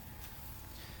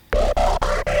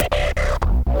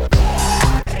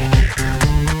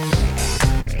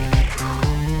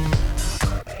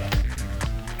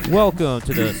Welcome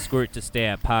to the Squirt to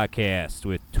Stab podcast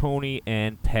with Tony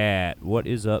and Pat. What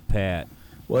is up, Pat?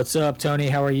 What's up, Tony?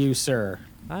 How are you, sir?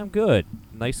 I'm good.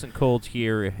 Nice and cold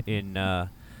here in the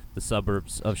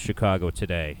suburbs of Chicago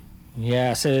today.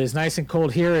 Yes, it is nice and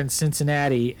cold here in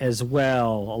Cincinnati as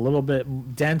well. A little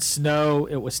bit dense snow.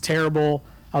 It was terrible.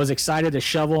 I was excited to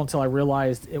shovel until I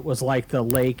realized it was like the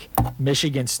Lake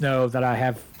Michigan snow that I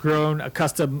have grown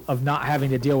accustomed of not having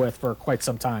to deal with for quite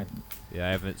some time. Yeah,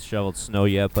 I haven't shoveled snow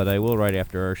yet, but I will right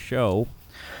after our show.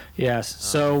 Yes.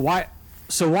 So why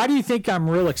do you think I'm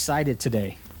real excited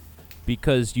today?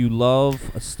 Because you love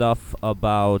stuff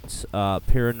about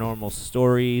paranormal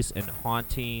stories and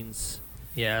hauntings.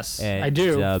 Yes, and, I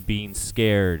do. Being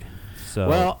scared. So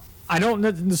Well, I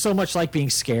don't so much like being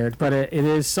scared, but it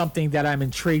is something that I'm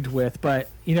intrigued with. But,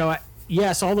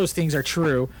 yes, all those things are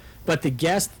true. But the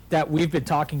guest that we've been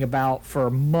talking about for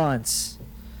months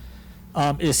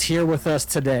is here with us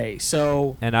today.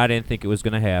 So, and I didn't think it was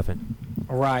going to happen.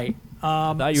 right.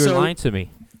 I thought you were lying to me.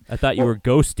 I thought you were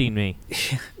ghosting me.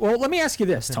 Well, let me ask you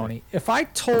this, Tony. If I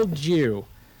told you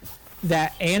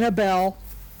that Annabelle,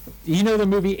 you know the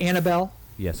movie Annabelle?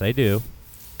 Yes, I do.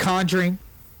 Conjuring,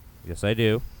 Yes, I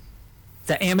do.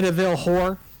 the Amityville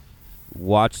Horror,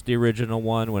 Watched the original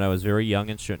one when I was very young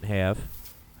and shouldn't have.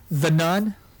 The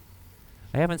Nun,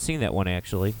 I haven't seen that one,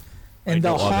 actually. and I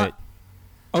the know of it.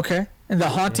 Okay, and the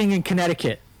Haunting in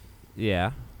Connecticut.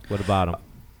 Yeah. What about them?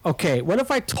 Okay, what if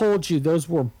I told you those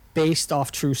were based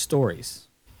off true stories?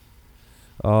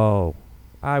 Oh,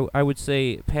 I would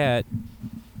say, Pat,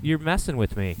 you're messing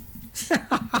with me.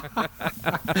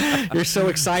 You're so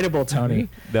excitable, Tony.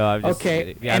 No, I'm just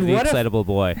Okay, yeah, and I'm the what if- excitable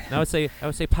boy. No, I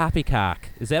would say poppycock.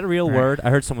 Is that a real Right. word? I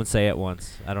heard someone say it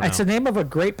once. I don't know. It's the name of a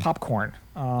great popcorn.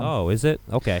 Oh, is it?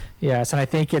 Okay. Yes, and I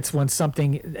think it's when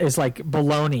something is like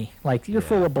baloney, like you're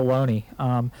full of baloney.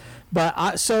 All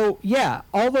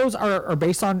those are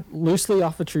based on loosely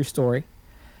off a true story.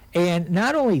 And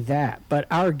not only that, but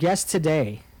our guest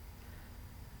today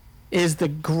is the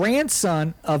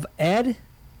grandson of Ed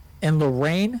and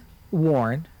Lorraine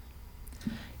Warren.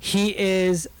 He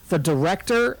is the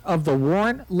director of the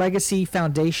Warren Legacy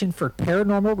Foundation for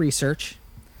Paranormal Research.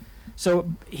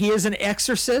 So he is an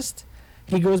exorcist.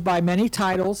 He goes by many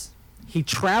titles. He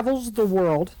travels the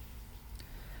world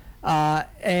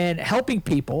and helping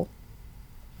people,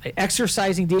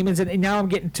 exorcising demons. And now I'm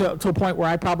getting to a point where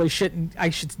I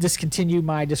should discontinue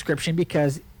my description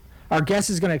because our guest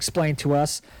is going to explain to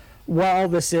us what all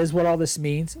this is, what all this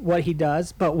means, what he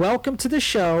does. But welcome to the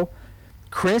show,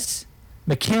 Chris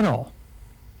McKinnell.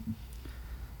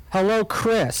 Hello,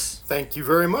 Chris. Thank you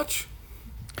very much.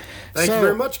 Thank So- you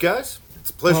very much, guys. It's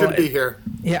a pleasure to be here.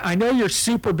 Yeah, I know you're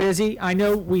super busy. I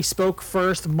know we spoke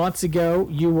first months ago.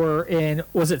 You were in,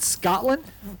 was it Scotland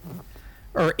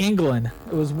or England?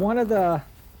 It was one of the,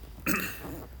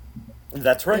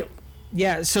 That's right.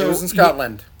 yeah, so. It was in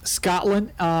Scotland.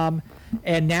 Scotland.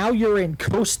 And now you're in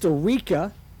Costa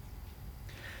Rica,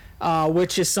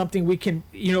 which is something we can,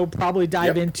 probably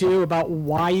dive Yep. into about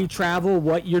why you travel,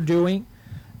 what you're doing.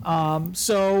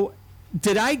 So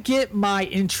did I get my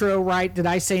intro right? Did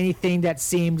I say anything that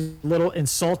seemed a little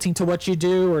insulting to what you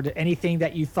do, or anything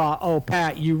that you thought, oh,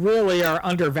 Pat, you really are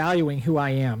undervaluing who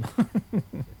I am?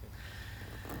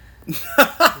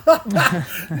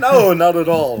 No, not at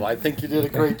all. I think you did a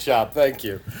great job. Thank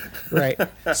you. Right.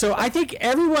 So I think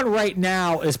everyone right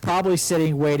now is probably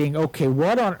sitting waiting, okay,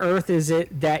 what on earth is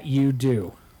it that you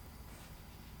do?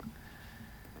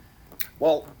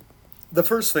 Well, the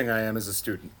first thing I am is a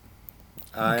student.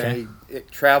 I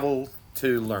travel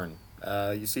to learn.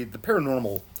 You see, the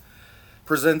paranormal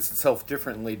presents itself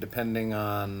differently depending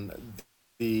on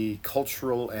the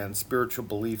cultural and spiritual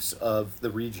beliefs of the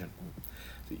region.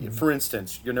 For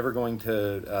instance, you're never going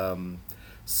to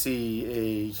see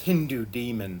a Hindu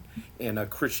demon in a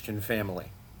Christian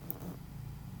family.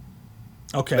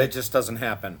 Okay. That just doesn't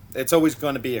happen. It's always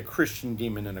going to be a Christian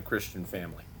demon in a Christian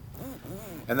family.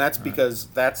 And that's because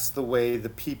that's the way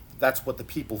that's what the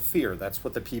people fear. That's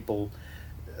what the people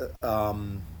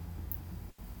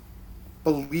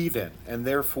believe in. And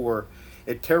therefore,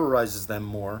 it terrorizes them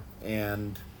more.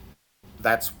 And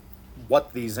that's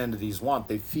what these entities want.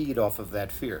 They feed off of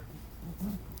that fear.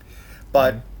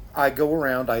 But I go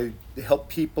around, I help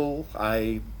people,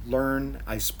 I learn,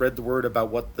 I spread the word about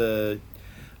what the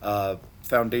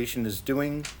foundation is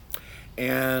doing.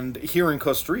 And here in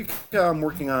Costa Rica, I'm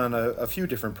working on a few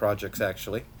different projects,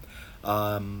 actually.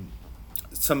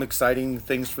 Some exciting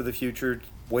things for the future,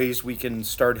 ways we can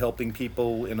start helping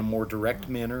people in a more direct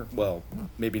manner. Well,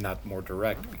 maybe not more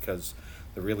direct, because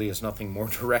there really is nothing more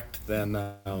direct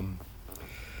than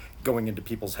going into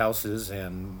people's houses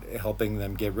and helping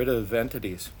them get rid of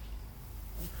entities.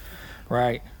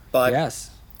 Right. But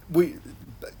Yes. we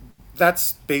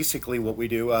that's basically what we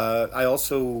do. I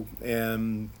also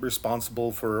am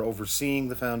responsible for overseeing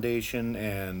the foundation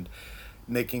and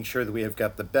making sure that we have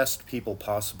got the best people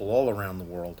possible all around the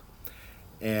world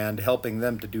and helping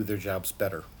them to do their jobs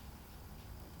better.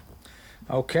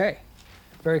 Okay.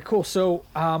 Very cool. So,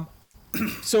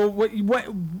 so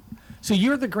so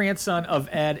you're the grandson of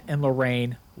Ed and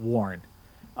Lorraine Warren.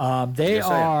 They Yes,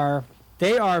 I am. are,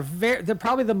 they're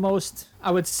probably the most, I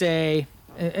would say,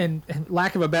 and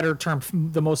lack of a better term,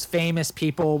 the most famous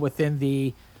people within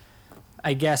the,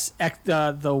 I guess,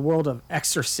 the world of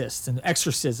exorcists and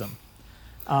exorcism.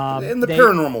 In the They,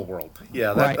 paranormal world,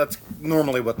 yeah, right. that's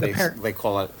normally what The they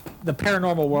call it. the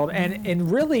paranormal world,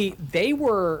 and really they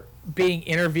were being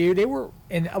interviewed. They were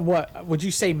in what would you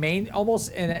say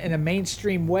almost in a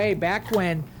mainstream way back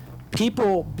when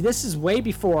people. This is way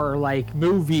before like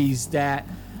movies that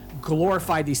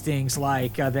glorified these things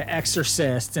like The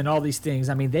Exorcist and all these things.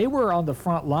 I mean, they were on the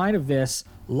front line of this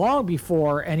long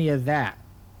before any of that.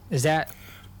 Is that?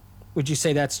 Would you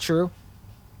say that's true?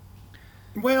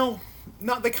 Well,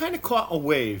 no, they kind of caught a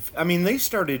wave. I mean, they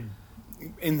started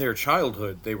in their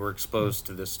childhood. They were exposed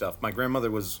to this stuff. My grandmother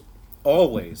was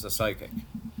always a psychic,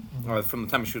 or from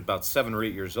the time she was about 7 or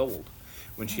 8 years old,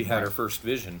 when she had her first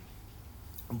vision.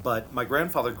 But my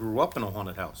grandfather grew up in a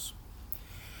haunted house,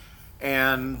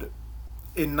 and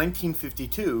in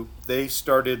 1952 they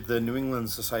started the New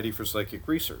England Society for Psychic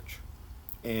Research,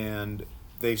 and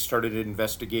they started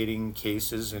investigating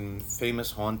cases and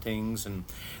famous hauntings, and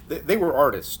they were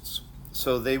artists,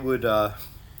 so they would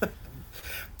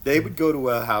they would go to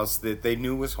a house that they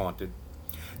knew was haunted.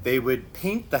 They would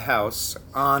paint the house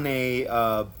on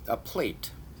a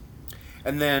plate,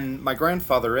 and then my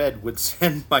grandfather Ed would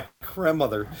send my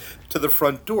grandmother to the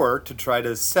front door to try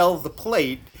to sell the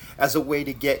plate as a way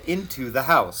to get into the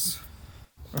house.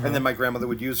 And then my grandmother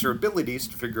would use her abilities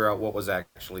to figure out what was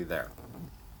actually there.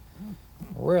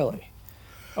 Really?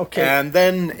 Okay. And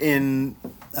then in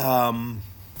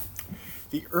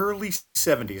the early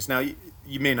 70s, now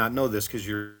you may not know this because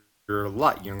you're a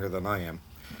lot younger than I am,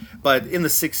 but in the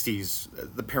 60s,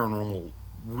 the paranormal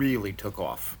really took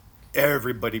off.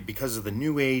 Everybody, because of the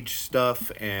new age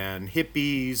stuff and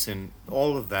hippies and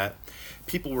all of that,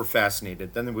 people were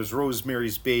fascinated. Then there was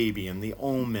Rosemary's Baby and The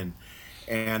Omen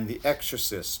and The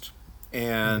Exorcist.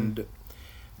 And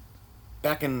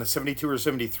back in the 72 or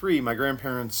 73, my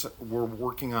grandparents were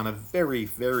working on a very,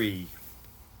 very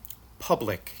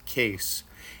public case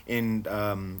in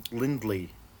Lindley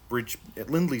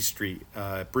Street,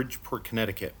 Bridgeport,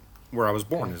 Connecticut, where I was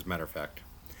born, as a matter of fact.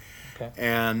 Okay.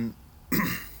 And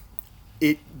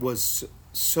it was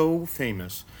so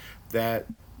famous that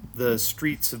the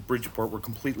streets of Bridgeport were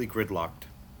completely gridlocked.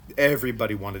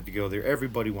 Everybody wanted to go there.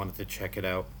 Everybody wanted to check it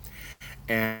out.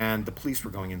 And the police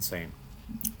were going insane.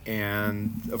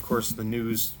 And, of course, the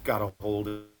news got a hold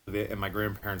of it, and my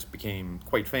grandparents became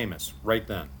quite famous right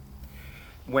then.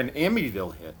 When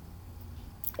Amityville hit,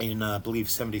 in, I believe,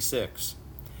 76,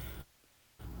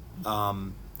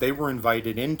 they were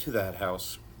invited into that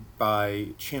house by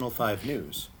Channel 5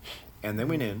 News. And they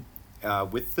went in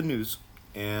with the news,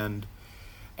 and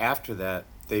after that,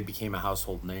 they became a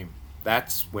household name.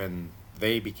 That's when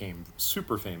they became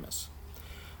super famous.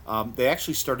 They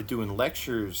actually started doing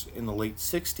lectures in the late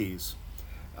 60s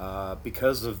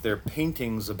because of their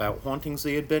paintings about hauntings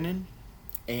they had been in.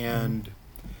 And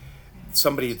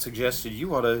somebody had suggested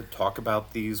you ought to talk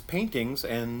about these paintings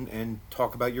and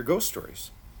talk about your ghost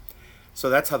stories. So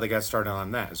that's how they got started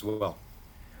on that as well.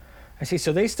 I see.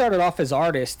 So they started off as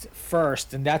artists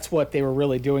first, and that's what they were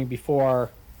really doing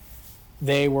before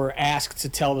they were asked to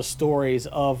tell the stories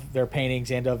of their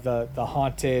paintings and of the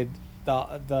haunted,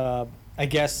 the I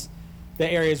guess the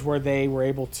areas where they were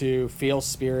able to feel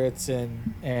spirits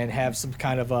and have some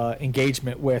kind of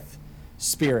engagement with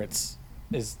spirits.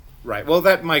 Is Right. Well,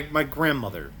 that my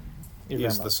grandmother your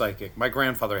is grandma? the psychic. My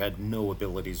grandfather had no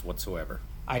abilities whatsoever.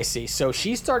 I see. So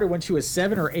she started when she was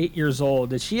 7 or 8 years old.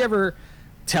 Did she ever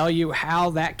tell you how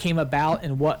that came about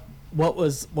and what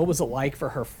was it like for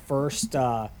her first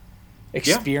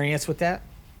experience with that?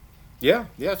 Yeah,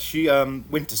 yeah. She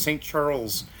went to St.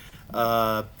 Charles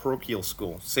parochial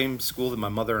school, same school that my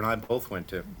mother and I both went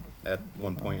to at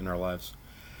one point in our lives.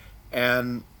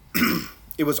 And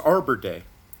it was Arbor Day,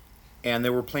 and they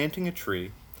were planting a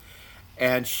tree,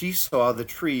 and she saw the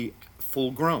tree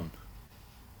full grown.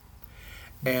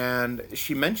 And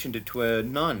she mentioned it to a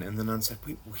nun, and the nun said,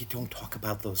 we don't talk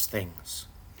about those things.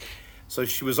 So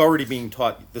she was already being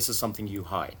taught this is something you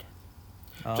hide.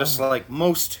 Just like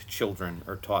most children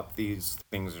are taught these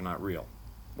things are not real.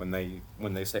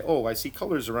 when they say, "Oh, I see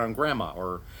colors around Grandma,"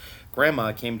 or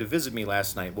 "Grandma came to visit me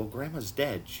last night." Well, Grandma's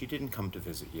dead. She didn't come to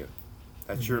visit you.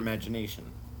 That's your imagination.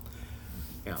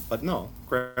 Yeah, but no,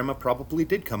 Grandma probably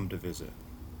did come to visit.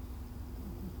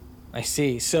 I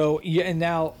see. So, yeah, and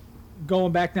now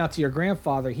going back now to your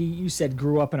grandfather, you said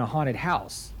grew up in a haunted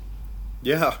house.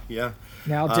 Yeah, yeah.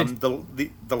 Now,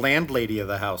 The landlady of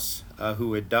the house,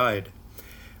 who had died,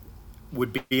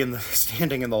 would be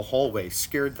standing in the hallway,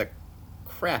 scared the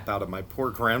crap out of my poor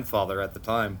grandfather at the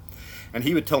time, and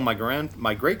he would tell my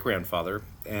great grandfather,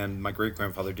 and my great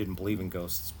grandfather didn't believe in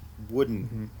ghosts,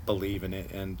 wouldn't believe in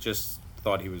it, and just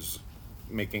thought he was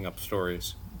making up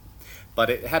stories. But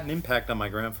it had an impact on my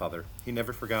grandfather. He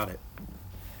never forgot it.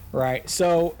 right.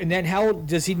 So, and then how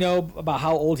does he know about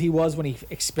how old he was when he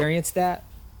experienced that?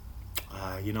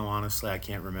 Honestly, I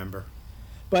can't remember.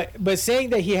 But saying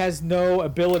that he has no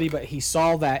ability, but he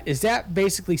saw that, is that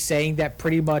basically saying that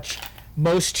pretty much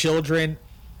most children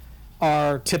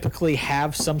are typically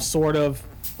have some sort of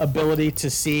ability to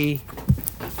see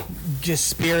just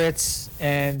spirits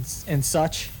and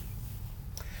such?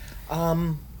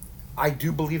 I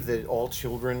do believe that all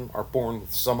children are born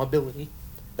with some ability.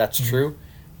 That's true.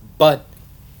 But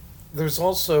there's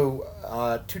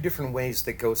also two different ways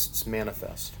that ghosts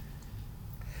manifest.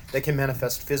 They can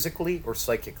manifest physically or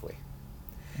psychically.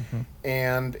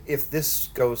 And if this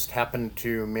ghost happened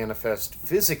to manifest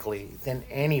physically, then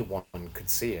anyone could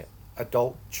see it.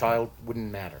 Adult, child, wouldn't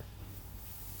matter.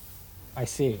 I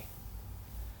see.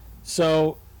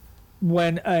 So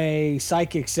when a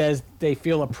psychic says they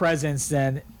feel a presence,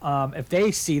 then if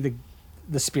they see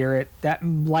the spirit, that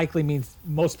likely means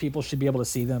most people should be able to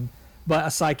see them. But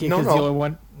a psychic No, is no. the only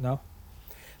one. No.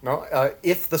 No,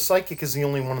 if the psychic is the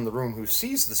only one in the room who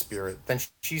sees the spirit, then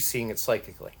she's seeing it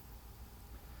psychically.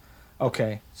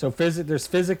 Okay. So there's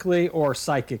physically or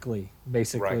psychically,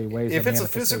 basically, ways If of it's a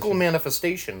physical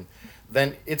manifestation,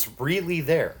 then it's really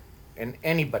there, and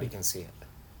anybody can see it.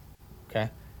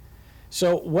 Okay.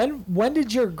 So when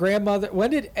did your grandmother? When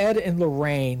did Ed and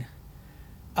Lorraine?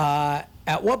 At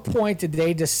what point did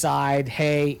they decide?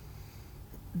 Hey,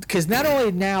 because not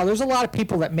only now, there's a lot of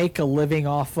people that make a living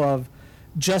off of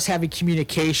just having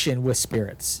communication with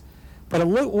spirits, but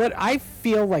what I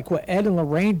feel like what Ed and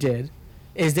Lorraine did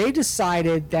is they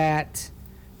decided that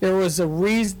there was a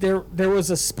reason there was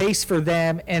a space for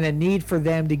them and a need for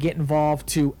them to get involved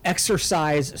to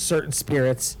exorcise certain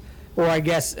spirits, or I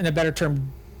guess in a better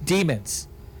term, demons.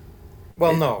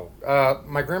 Well, no.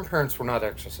 My grandparents were not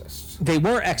exorcists. They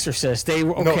were exorcists. They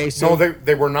were No, okay. no,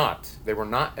 they were not. They were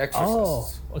not Oh,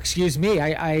 exorcists. excuse me.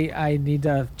 I need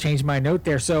to change my note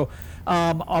there. So,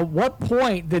 at what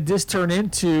point did this turn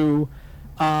into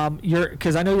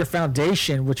because I know your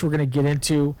foundation, which we're going to get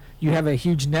into, you have a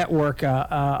huge network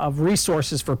of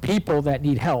resources for people that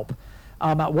need help.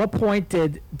 At what point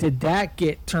did that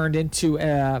get turned into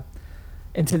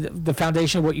the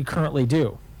foundation of what you currently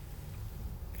do?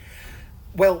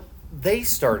 Well, they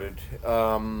started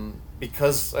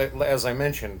because, as I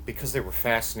mentioned, because they were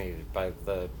fascinated by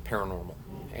the paranormal,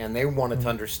 and they wanted to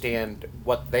understand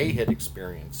what they had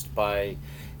experienced by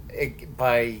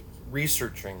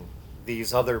researching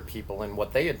these other people and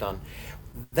what they had done.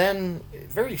 Then,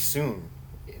 very soon,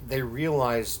 they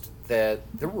realized that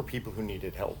there were people who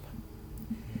needed help,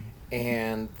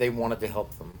 and they wanted to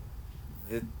help them.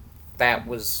 That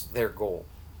was their goal.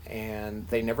 And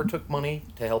they never took money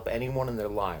to help anyone in their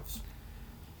lives.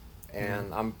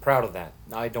 And I'm proud of that.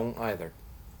 I don't either.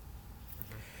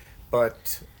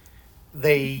 But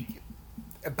I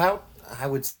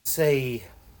would say,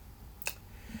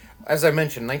 as I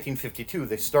mentioned, 1952,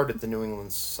 they started the New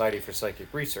England Society for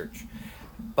Psychic Research.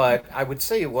 But I would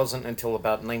say it wasn't until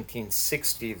about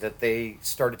 1960 that they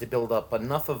started to build up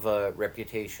enough of a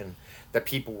reputation that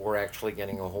people were actually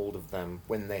getting a hold of them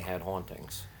when they had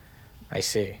hauntings. I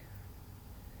see.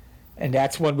 And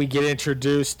that's when we get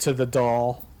introduced to the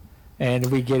doll,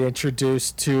 and we get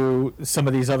introduced to some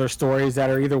of these other stories that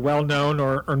are either well known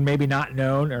or maybe not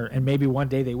known, and maybe one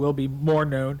day they will be more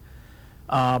known.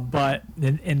 But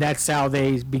that's how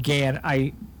they began.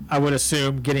 I would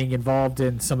assume getting involved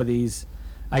in some of these,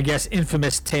 I guess,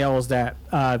 infamous tales that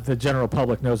the general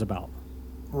public knows about.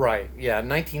 Right. Yeah.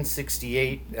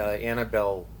 1968,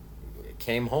 Annabelle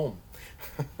came home.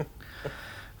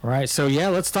 All right. So yeah,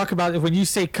 let's talk about it. When you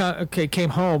say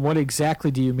came home, what exactly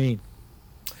do you mean?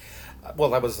 Well,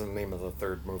 that was the name of the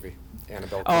third movie,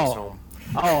 Annabelle Comes Home.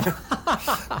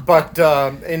 Oh. But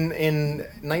in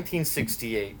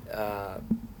 1968,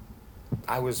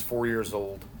 I was 4 years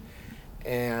old,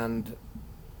 and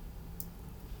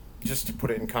just to put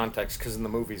it in context, because in the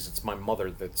movies it's my mother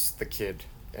that's the kid,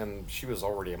 and she was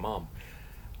already a mom.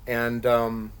 And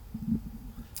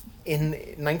in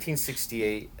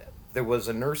 1968, there was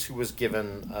a nurse who was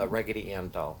given a Raggedy Ann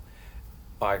doll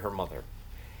by her mother,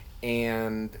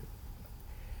 and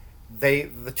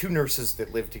the two nurses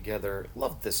that lived together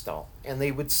loved this doll, and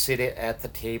they would sit at the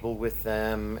table with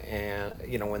them, and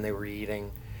when they were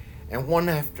eating. And one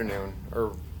afternoon,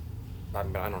 or I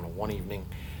don't know, one evening,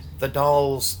 the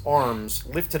doll's arms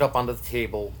lifted up onto the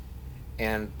table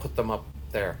and put them up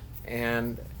there,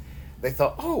 and they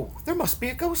thought, oh, there must be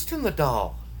a ghost in the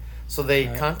doll. So they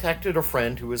Right. contacted a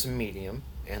friend who was a medium,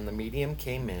 and the medium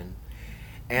came in,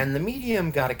 and the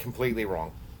medium got it completely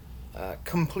wrong.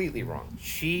 Completely wrong.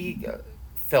 She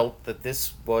felt that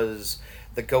this was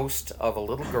the ghost of a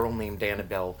little girl named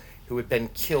Annabelle who had been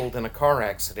killed in a car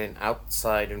accident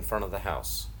outside in front of the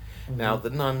house. Now,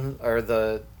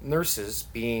 the nurses,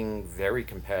 being very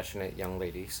compassionate young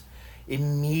ladies,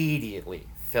 immediately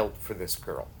felt for this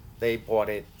girl. They bought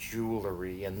it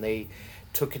jewelry, and they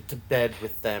took it to bed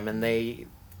with them, and they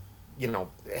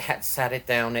sat it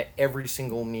down at every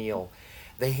single meal.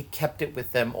 They kept it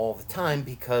with them all the time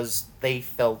because they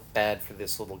felt bad for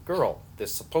this little girl,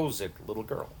 this supposed little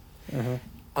girl.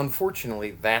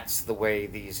 Unfortunately, that's the way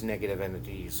these negative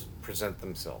entities present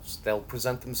themselves. They'll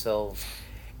present themselves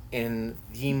in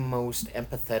the most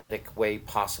empathetic way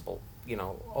possible.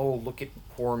 Oh, look at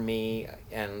poor me,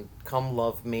 and come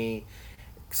love me,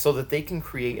 so that they can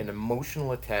create an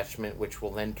emotional attachment, which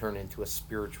will then turn into a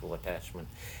spiritual attachment.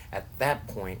 At that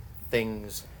point,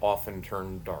 things often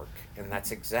turn dark, and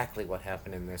that's exactly what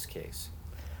happened in this case.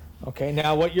 Okay,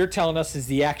 now what you're telling us is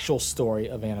the actual story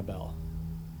of Annabelle.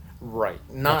 Right,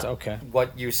 not okay.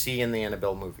 what you see in the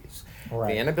Annabelle movies.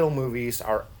 Right. The Annabelle movies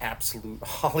are absolute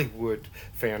Hollywood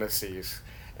fantasies,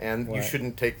 and you Right.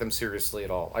 shouldn't take them seriously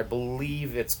at all. I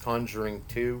believe it's Conjuring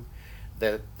 2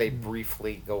 that they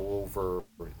briefly go over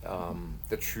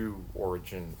the true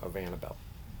origin of Annabelle.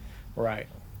 Right.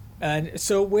 And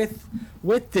so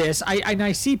with this,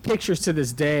 I see pictures to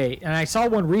this day, and I saw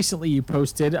one recently you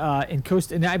posted in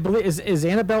Costa, and I believe is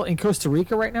Annabelle in Costa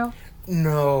Rica right now?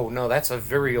 No, that's a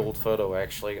very old photo,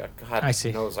 actually. God I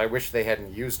see. knows, I wish they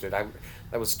hadn't used it.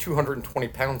 That was 220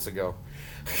 pounds ago.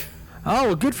 Oh,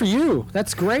 well, good for you.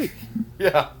 That's great.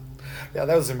 Yeah, that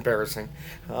was embarrassing.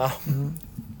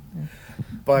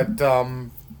 But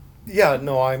yeah,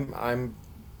 no, I'm.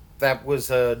 That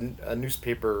was a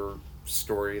newspaper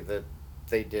story that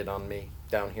they did on me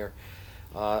down here.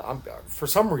 For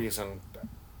some reason,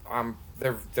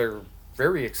 they're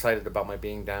very excited about my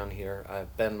being down here.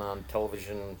 I've been on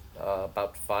television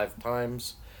about 5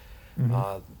 times,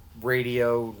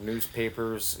 radio,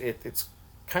 newspapers. It's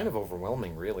kind of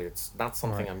overwhelming, really. It's not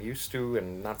something Right. I'm used to,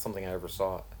 and not something I ever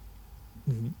saw.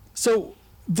 So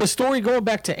the story going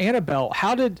back to Annabelle,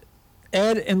 how did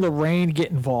Ed and Lorraine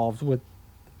get involved with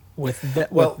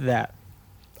that? Well, with that?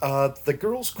 The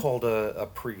girls called a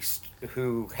priest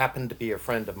who happened to be a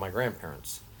friend of my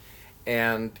grandparents,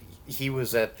 and he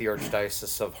was at the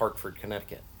Archdiocese of Hartford,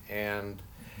 Connecticut. And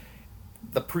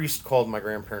the priest called my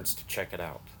grandparents to check it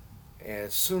out.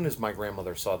 As soon as my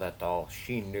grandmother saw that doll,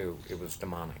 she knew it was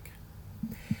demonic.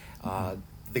 Uh,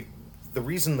 the the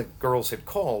reason the girls had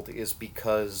called is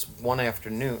because one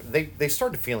afternoon they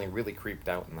started feeling really creeped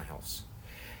out in the house,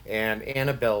 and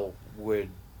Annabelle would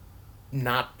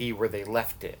not be where they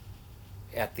left it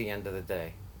at the end of the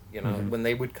day. When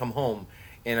they would come home,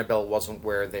 Annabelle wasn't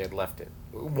where they had left it.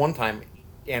 One time,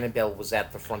 Annabelle was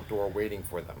at the front door waiting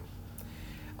for them,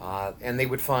 and they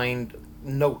would find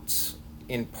notes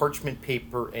in parchment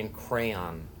paper and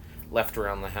crayon left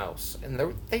around the house, and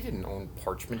they didn't own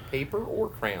parchment paper or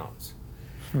crayons.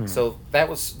 So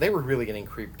they were really getting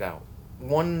creeped out.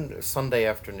 One Sunday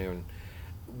afternoon,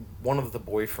 one of the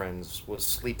boyfriends was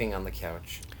sleeping on the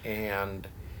couch, and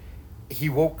he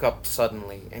woke up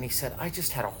suddenly, and he said, "I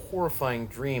just had a horrifying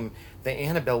dream that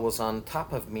Annabelle was on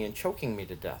top of me and choking me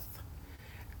to death."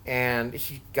 And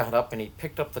he got up and he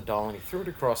picked up the doll and he threw it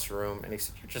across the room, and he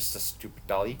said, "You're just a stupid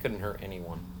doll. You couldn't hurt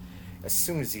anyone." As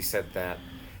soon as he said that,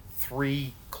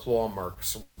 3 claw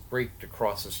marks raked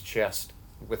across his chest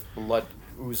with blood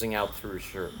oozing out through his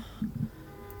shirt.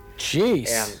 Jeez.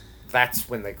 And that's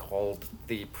when they called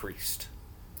the priest.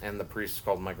 And the priest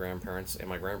called my grandparents, and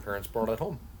my grandparents brought it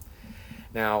home.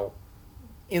 Now,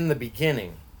 in the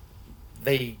beginning,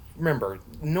 remember,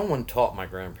 no one taught my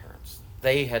grandparents.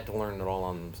 They had to learn it all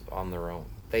on their own.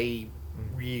 They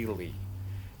really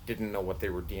didn't know what they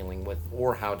were dealing with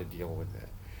or how to deal with it.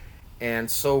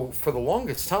 And so for the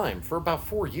longest time, for about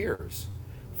 4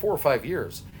 or 5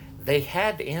 years, they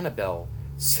had Annabelle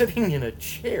sitting in a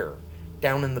chair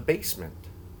down in the basement.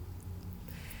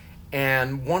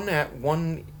 And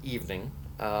one evening,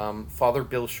 Father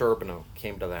Bill Charbonneau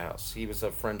came to the house. He was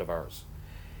a friend of ours.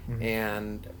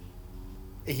 And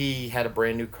he had a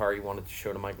brand new car he wanted to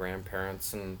show to my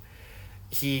grandparents. And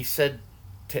he said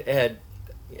to Ed,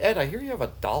 Ed, I hear you have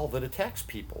a doll that attacks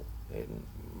people. And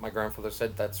my grandfather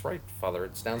said, that's right, Father,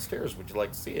 it's downstairs. Would you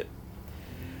like to see it?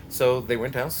 So they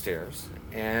went downstairs,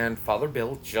 and Father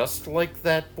Bill, just like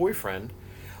that boyfriend,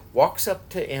 walks up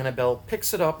to Annabelle,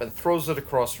 picks it up, and throws it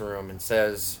across the room and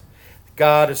says,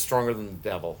 God is stronger than the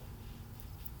devil.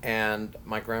 And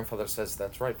my grandfather says,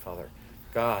 that's right, Father.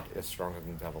 God is stronger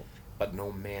than the devil, but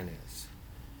no man is.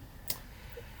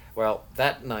 Well,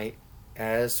 that night,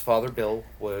 as Father Bill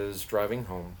was driving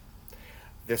home,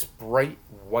 this bright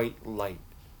white light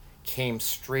came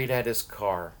straight at his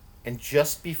car, and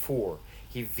just before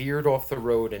he veered off the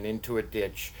road and into a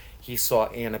ditch, he saw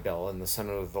Annabelle in the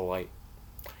center of the light.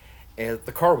 And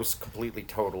the car was completely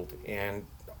totaled, and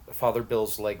Father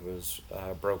Bill's leg was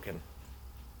broken.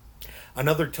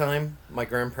 Another time, my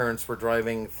grandparents were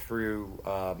driving through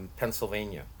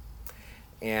Pennsylvania.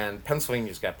 And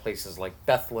Pennsylvania's got places like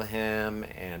Bethlehem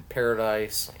and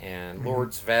Paradise and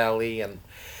Lord's Valley. And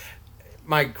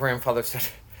my grandfather said,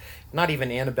 not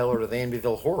even Annabelle or the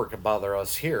Amityville Horror could bother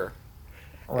us here.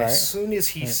 Right. As soon as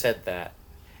he said that,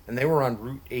 and they were on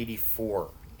Route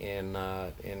 84 in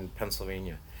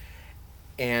Pennsylvania,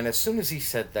 and as soon as he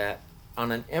said that,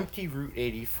 on an empty Route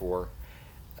 84,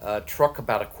 a truck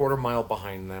about a quarter mile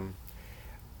behind them,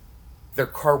 their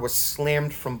car was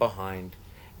slammed from behind,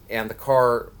 and the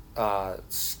car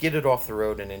skidded off the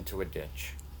road and into a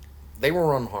ditch. They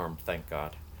were unharmed, thank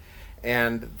God.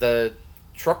 And the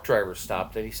truck driver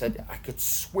stopped and he said, I could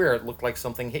swear it looked like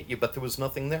something hit you, but there was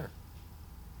nothing there.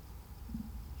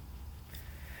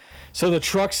 So the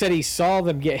truck said he saw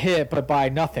them get hit, but by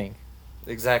nothing.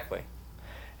 Exactly.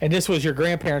 And this was your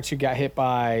grandparents who got hit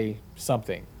by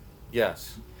something.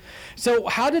 Yes. So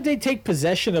how did they take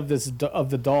possession of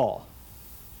the doll?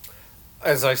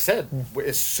 As I said,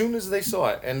 as soon as they saw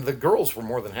it, and the girls were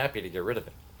more than happy to get rid of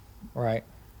it. Right.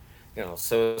 You know,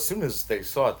 so as soon as they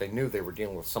saw it, they knew they were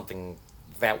dealing with something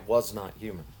that was not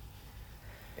human.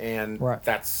 And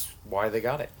that's why they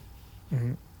got it.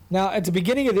 Mm-hmm. Now, at the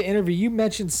beginning of the interview, you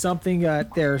mentioned something.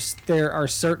 There are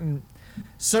certain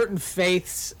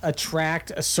faiths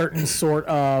attract a certain sort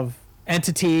of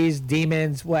entities,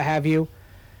 demons, what have you.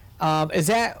 Is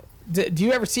that? Do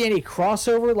you ever see any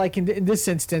crossover? Like in this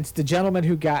instance, the gentleman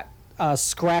who got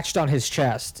scratched on his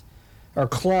chest or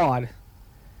clawed.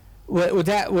 Would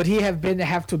he have to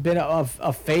have been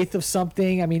of faith of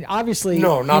something? I mean, obviously,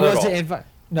 no, not at all.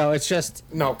 No, it's just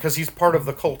no, because he's part of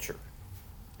the culture.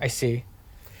 I see.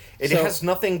 It has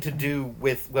nothing to do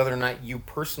with whether or not you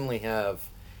personally have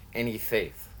any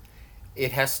faith.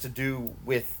 It has to do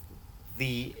with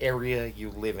the area you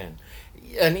live in.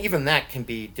 And even that can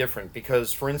be different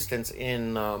because, for instance,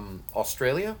 in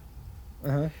Australia,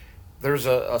 there's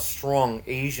a strong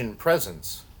Asian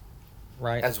presence,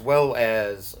 right, as well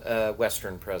as a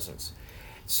Western presence.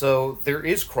 So there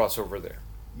is crossover there.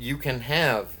 You can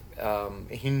have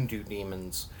Hindu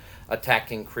demons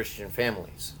attacking Christian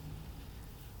families.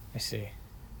 I see.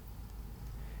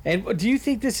 And do you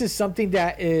think this is something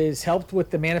that is helped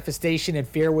with the manifestation and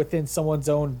fear within someone's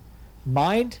own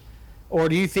mind? Or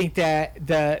do you think that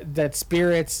that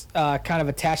spirits kind of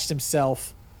attach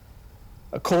themselves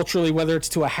culturally, whether it's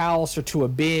to a house or to a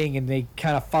being, and they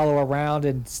kind of follow around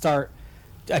and start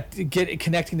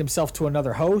connecting themselves to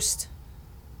another host?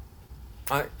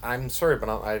 I'm sorry, but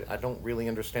I don't really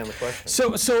understand the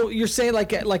question. So you're saying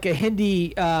like a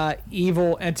Hindi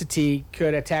evil entity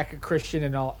could attack a Christian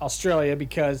in Australia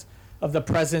because of the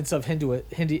presence of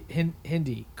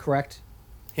Hindi, correct?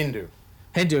 Hindu.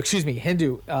 Excuse me,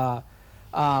 Hindu.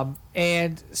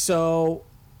 And so,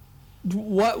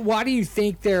 why do you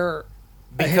think they're?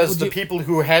 Because the people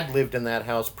who had lived in that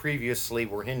house previously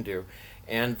were Hindu,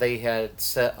 and they had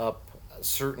set up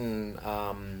certain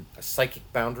psychic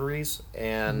boundaries,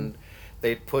 and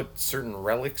they'd put certain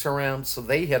relics around, so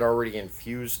they had already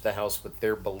infused the house with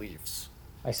their beliefs.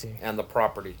 I see. And the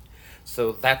property.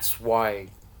 So that's why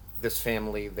this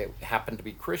family that happened to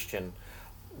be Christian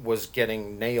was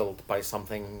getting nailed by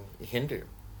something Hindu.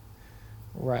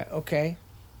 Right, okay.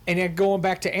 And then going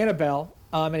back to Annabelle,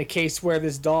 in a case where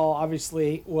this doll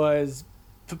obviously was,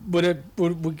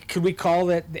 could we call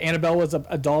that Annabelle was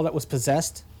a doll that was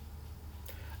possessed?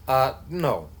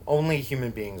 No, only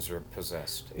human beings are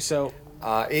possessed. So,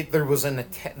 there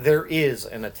is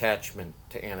an attachment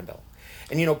to Annabelle,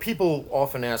 and people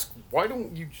often ask, why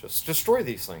don't you just destroy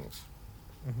these things?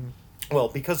 Mm-hmm. Well,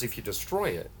 because if you destroy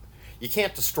it, you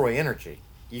can't destroy energy.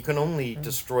 You can only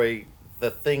destroy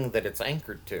the thing that it's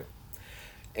anchored to.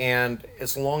 And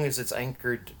as long as it's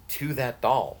anchored to that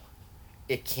doll,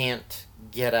 it can't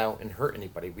get out and hurt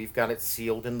anybody. We've got it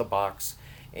sealed in the box,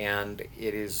 and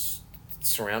it is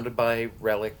surrounded by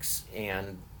relics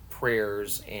and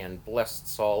prayers and blessed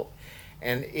salt,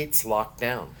 and it's locked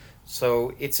down.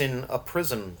 So it's in a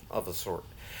prison of a sort.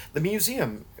 The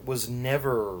museum was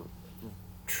never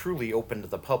truly open to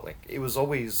the public. It was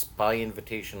always by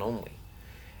invitation only.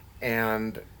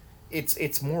 And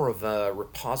it's more of a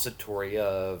repository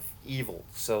of evil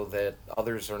so that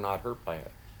others are not hurt by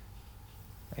it.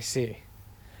 I see.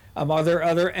 Are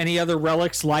there any other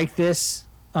relics like this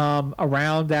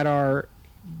around that are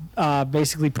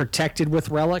basically protected with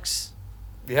relics?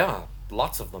 Yeah,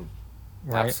 lots of them.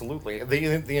 Right. Absolutely.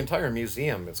 The entire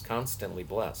museum is constantly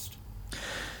blessed.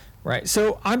 Right.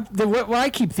 So what I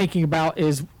keep thinking about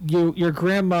is your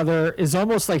grandmother is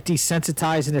almost like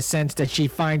desensitized in a sense that she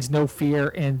finds no fear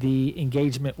in the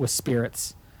engagement with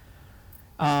spirits.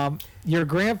 Your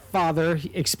grandfather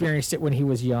experienced it when he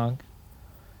was young.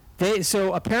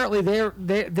 So apparently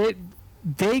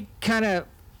they kind of,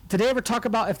 did they ever talk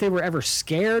about if they were ever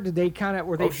scared? Did they kind of,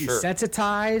 were they Sure.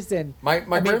 desensitized? And My I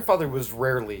mean, grandfather was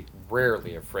rarely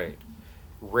afraid.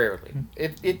 Rarely.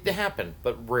 It happened,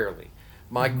 but rarely.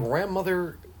 My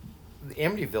grandmother,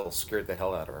 Amityville scared the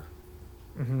hell out of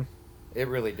her. It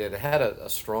really did. It had a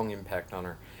strong impact on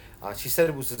her. She said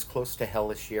it was as close to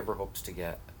hell as she ever hopes to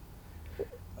get.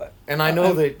 And I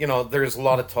know that, there's a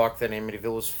lot of talk that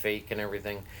Amityville was fake and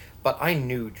everything, but I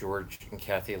knew George and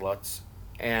Kathy Lutz,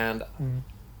 and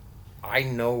I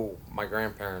know my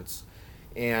grandparents,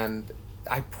 and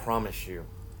I promise you,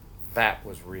 that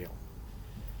was real.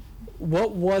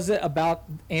 what was it about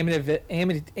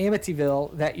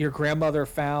Amityville that your grandmother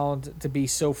found to be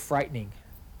so frightening?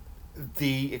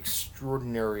 The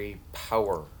extraordinary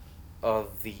power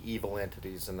of the evil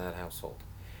entities in that household.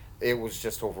 It was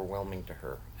just overwhelming to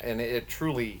her. And it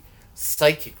truly,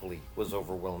 psychically, was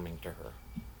overwhelming to her.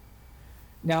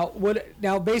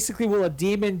 Now basically will a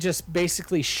demon just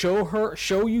basically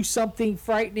show you something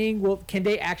frightening? Can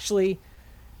they actually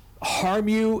harm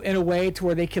you in a way to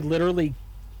where they could literally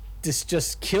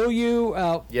just kill you?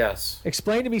 Yes.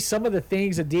 Explain to me some of the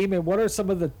things a demon. What are some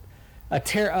of the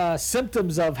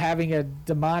symptoms of having a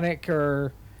demonic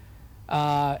or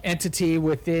entity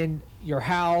within your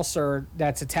house, or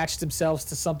that's attached themselves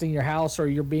to something in your house, or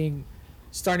you're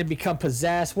starting to become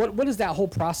possessed? What is that whole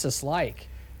process like?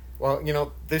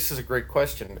 Well, this is a great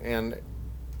question. And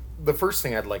the first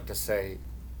thing I'd like to say,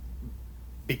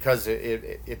 because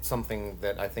it's something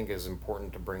that I think is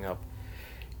important to bring up,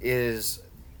 is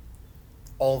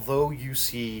although you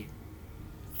see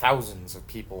thousands of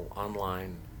people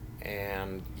online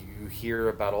and you hear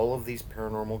about all of these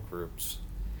paranormal groups,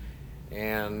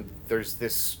 and there's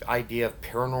this idea of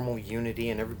paranormal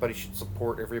unity and everybody should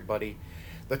support everybody,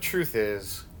 the truth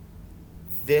is,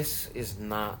 this is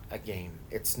not a game.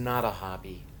 It's not a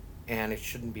hobby, and it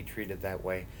shouldn't be treated that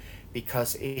way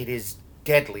because it is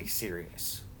deadly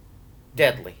serious.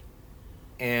 Deadly.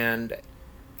 And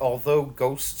although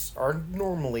ghosts are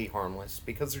normally harmless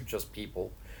because they're just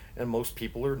people, and most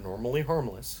people are normally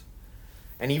harmless,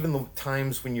 and even the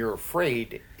times when you're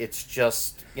afraid, it's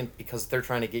just because they're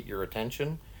trying to get your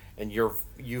attention and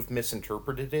you've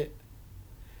misinterpreted it.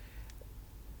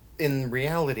 In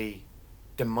reality,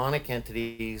 demonic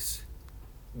entities,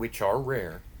 which are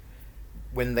rare,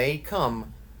 when they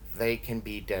come, they can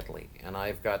be deadly. And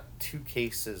I've got 2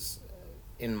 cases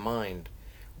in mind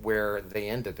where they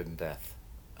ended in death.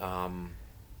 I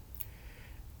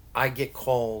get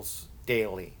calls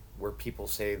daily where people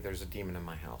say there's a demon in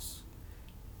my house.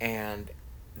 And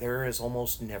there is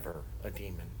almost never a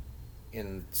demon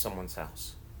in someone's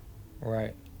house.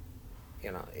 Right.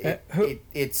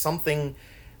 It's something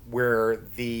where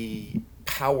the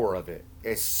power of it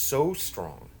is so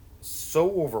strong, so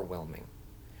overwhelming,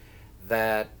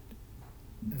 that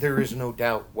there is no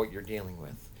doubt what you're dealing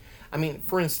with. I mean,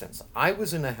 for instance, I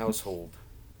was in a household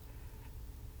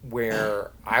where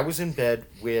I was in bed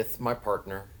with my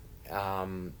partner.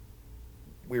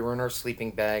 We were in our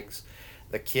sleeping bags.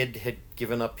 The kid had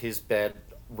given up his bed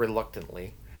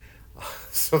reluctantly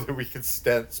so that we could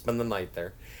spend the night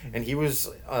there. And he was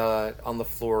on the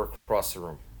floor across the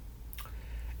room.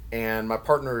 And my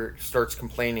partner starts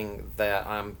complaining that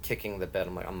I'm kicking the bed.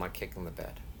 I'm like, I'm not kicking the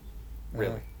bed.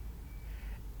 Really.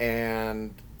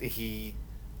 And he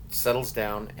settles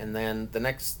down, and then the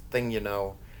next thing you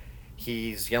know,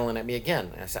 he's yelling at me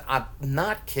again. And I said, I'm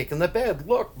not kicking the bed.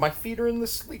 Look, my feet are in the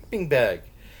sleeping bag.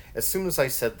 As soon as I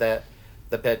said that,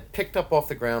 the bed picked up off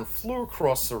the ground, flew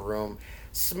across the room,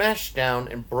 smashed down,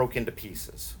 and broke into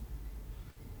pieces.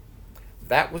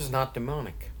 That was not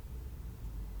demonic.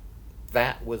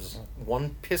 that was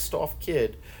one pissed off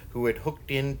kid who had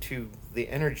hooked into the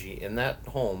energy in that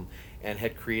home and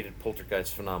had created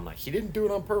poltergeist phenomena. He didn't do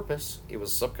it on purpose, it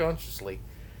was subconsciously.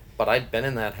 But I'd been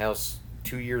in that house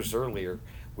 2 years earlier.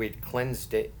 We'd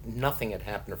cleansed it. Nothing had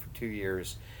happened for 2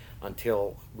 years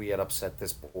until we had upset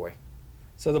this boy.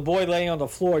 So the boy laying on the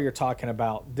floor you're talking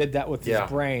about did that with his Yeah.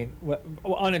 brain.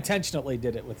 Unintentionally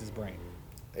did it with his brain.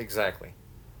 Exactly.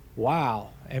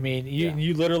 Wow. I mean, Yeah.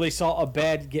 you literally saw a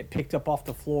bed get picked up off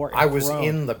the floor. And I was thrown.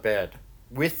 in the bed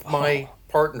with my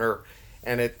partner,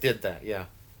 and it did that. Yeah.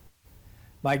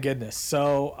 My goodness.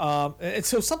 So,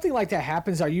 so something like that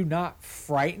happens. Are you not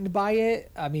frightened by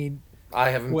it? I mean, I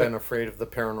haven't What- been afraid of the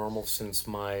paranormal since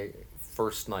my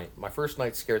first night. My first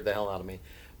night scared the hell out of me,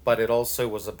 but it also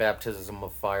was a baptism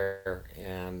of fire,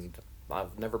 and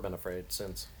I've never been afraid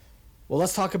since. well,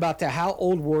 let's talk about that. How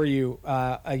old were you?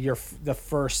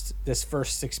 This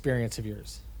first experience of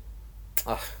yours.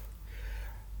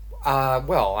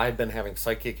 Well, I'd been having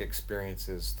psychic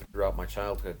experiences throughout my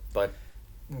childhood, but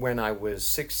when I was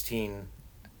 16,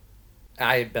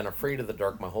 I had been afraid of the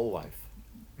dark my whole life.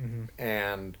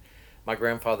 And my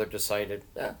grandfather decided,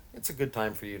 it's a good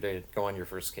time for you to go on your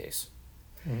first case.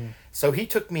 So he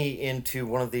took me into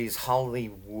one of these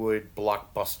Hollywood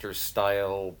blockbuster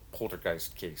style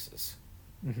poltergeist cases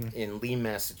in Lee,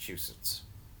 Massachusetts.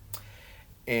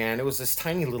 And it was this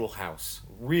tiny little house,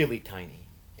 really tiny,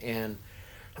 and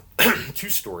 2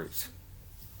 stories.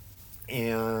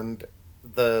 And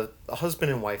the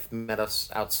husband and wife met us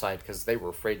outside because they were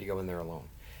afraid to go in there alone.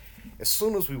 As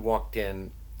soon as we walked in,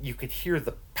 you could hear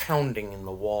the pounding in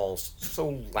the walls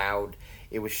so loud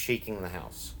it was shaking the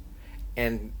house.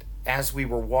 And as we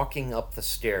were walking up the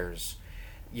stairs,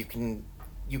 you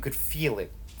could feel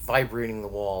it vibrating the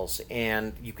walls,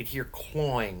 and you could hear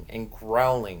clawing and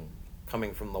growling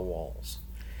coming from the walls.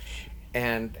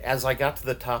 And as I got to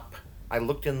the top, I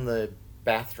looked in the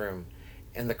bathroom,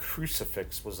 and the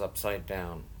crucifix was upside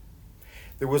down.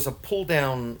 There was a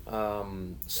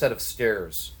pull-down set of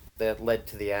stairs that led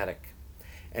to the attic,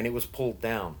 and it was pulled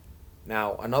down.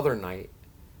 Now, another night,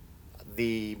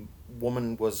 the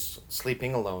woman was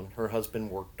sleeping alone. Her husband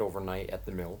worked overnight at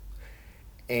the mill,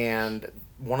 and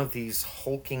one of these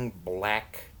hulking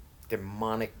black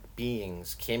demonic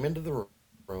beings came into the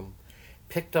room,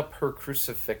 picked up her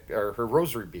crucifix or her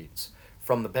rosary beads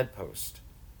from the bedpost,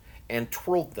 and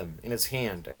twirled them in his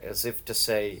hand as if to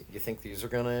say, "You think these are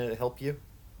going to help you?"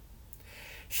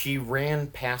 She ran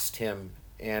past him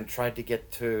and tried to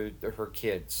get to her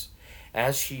kids.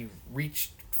 As she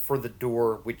reached for the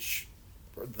door, which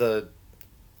the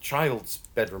child's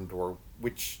bedroom door,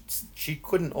 which she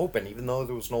couldn't open even though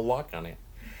there was no lock on it,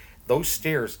 those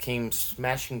stairs came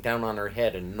smashing down on her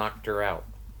head and knocked her out.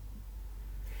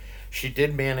 She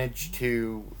did manage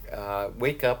to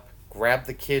wake up, grab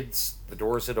the kids, the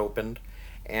doors had opened,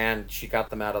 and she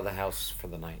got them out of the house for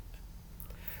the night.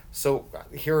 So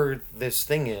here this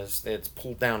thing is, it's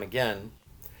pulled down again,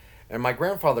 and my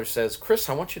grandfather says, "Chris,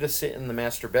 I want you to sit in the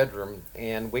master bedroom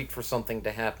and wait for something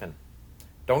to happen.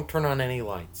 Don't turn on any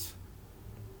lights."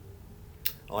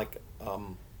 Like,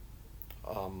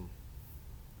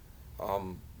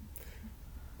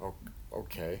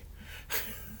 okay.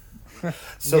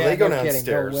 So Yeah, they go no kidding,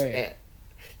 no downstairs. way.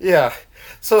 Yeah.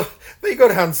 So they go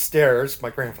downstairs. My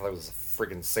grandfather was a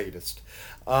friggin' sadist.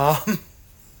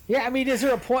 Yeah, I mean, is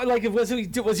there a point like was he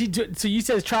so you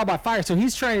said it's trial by fire? So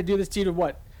he's trying to do this to you to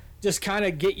what? Just kind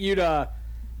of get you to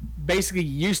basically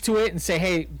used to it and say,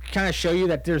 hey, kind of show you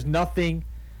that there's nothing.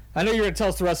 I know you're going to tell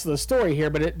us the rest of the story here,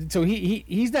 but so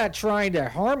he's not trying to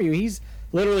harm you. He's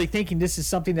literally thinking this is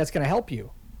something that's going to help you.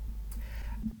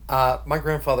 My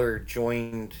grandfather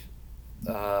joined.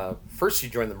 First, he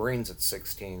joined the Marines at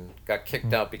 16. Got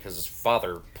kicked out because his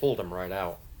father pulled him right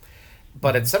out.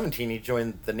 But at 17, he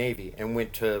joined the Navy and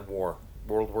went to war,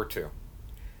 World War II.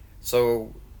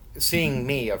 So, seeing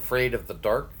me afraid of the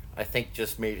dark, I think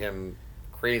just made him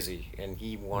crazy, and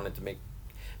he wanted to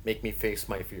make me face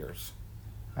my fears.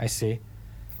 I see.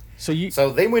 So So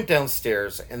they went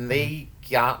downstairs and they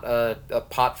got a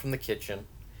pot from the kitchen,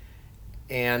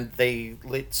 and they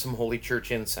lit some Holy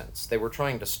Church incense. They were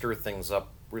trying to stir things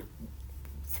up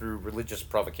through religious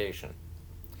provocation.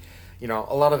 You know,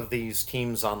 a lot of these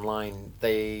teams online,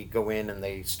 they go in and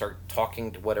they start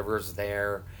talking to whatever's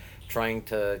there, trying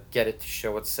to get it to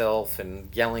show itself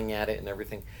and yelling at it and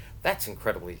everything. That's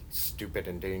incredibly stupid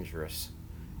and dangerous.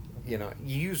 You know,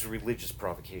 you use religious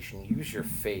provocation, you use your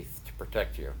faith to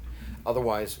protect you.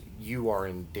 Otherwise, you are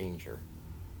in danger,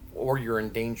 or you're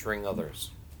endangering others.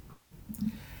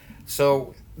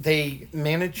 So they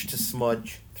managed to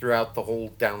smudge throughout the whole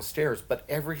downstairs, but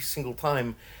every single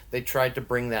time they tried to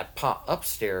bring that pot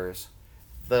upstairs,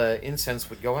 the incense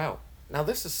would go out. Now,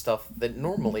 this is stuff that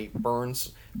normally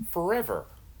burns forever.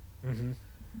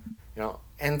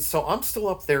 And so I'm still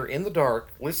up there in the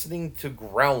dark, listening to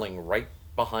growling right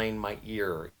behind my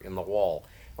ear in the wall.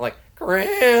 I'm like,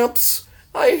 Gramps,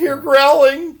 I hear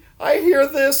growling. I hear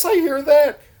this. I hear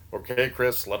that. Okay,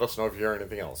 Chris, let us know if you hear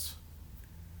anything else.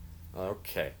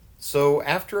 Okay. So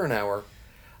after an hour,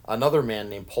 another man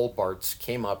named Paul Bartz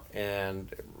came up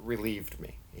and relieved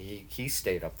me. He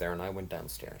stayed up there, and I went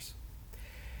downstairs.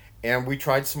 And we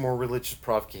tried some more religious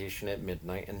provocation at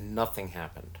midnight, and nothing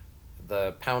happened.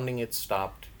 The pounding had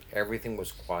stopped. Everything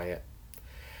was quiet.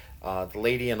 The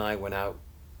lady and I went out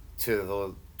to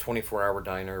the 24-hour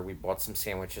diner. We bought some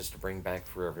sandwiches to bring back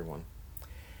for everyone.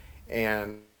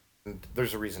 And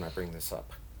there's a reason I bring this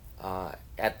up.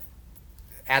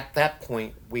 At that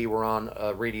point, we were on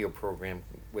a radio program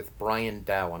with Brian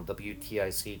Dow on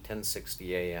WTIC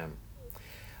 1060 AM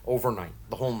overnight,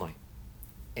 the whole night.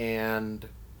 And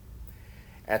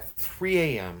at 3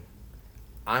 a.m.,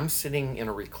 I'm sitting in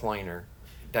a recliner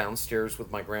downstairs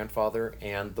with my grandfather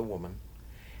and the woman.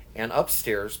 And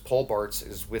upstairs, Paul Bartz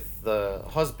is with the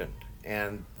husband.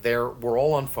 And we're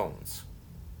all on phones.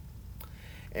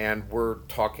 And we're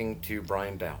talking to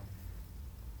Brian Dow.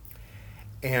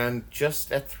 And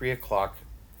just at 3 o'clock,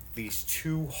 these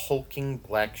two hulking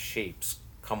black shapes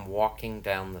come walking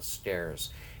down the stairs.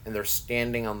 And they're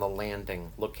standing on the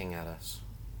landing looking at us.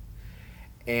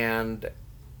 And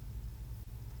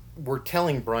we're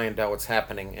telling Brian Dow what's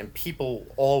happening, and people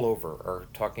all over are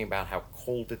talking about how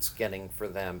cold it's getting for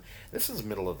them. This is the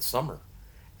middle of the summer.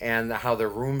 And how their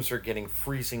rooms are getting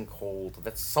freezing cold.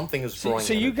 That something is growing.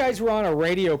 So you guys were on a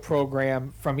radio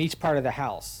program from each part of the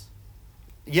house?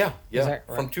 Yeah. Right?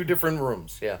 From two different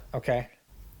rooms, yeah. Okay.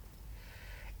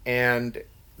 And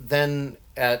then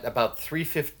at about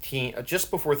 3:15,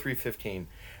 just before 3:15,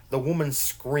 the woman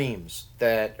screams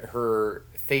that her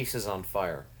face is on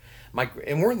fire.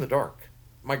 And we're in the dark.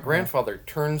 My grandfather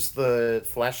turns the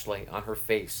flashlight on her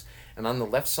face, and on the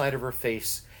left side of her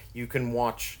face, you can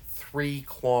watch 3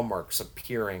 claw marks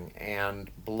appearing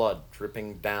and blood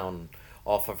dripping down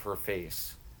off of her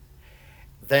face.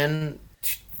 Then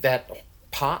that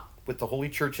pot with the Holy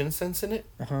Church incense in it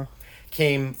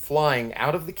came flying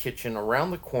out of the kitchen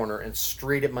around the corner and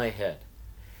straight at my head.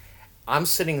 I'm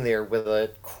sitting there with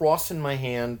a cross in my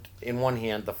hand, in one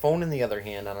hand, the phone in the other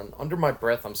hand, and under my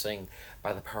breath I'm saying,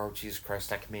 by the power of Jesus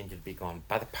Christ, I command you to be gone.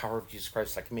 By the power of Jesus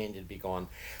Christ, I command you to be gone.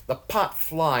 The pot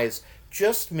flies,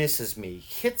 just misses me,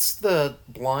 hits the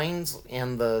blinds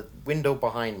and the window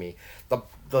behind me.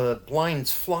 The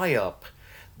blinds fly up.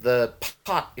 The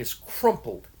pot is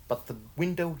crumpled, but the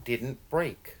window didn't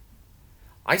break.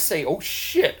 I say, oh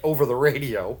shit, over the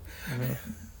radio.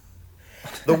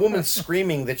 The woman's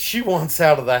screaming that she wants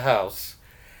out of the house.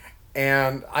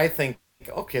 And I think,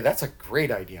 okay, that's a great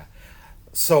idea.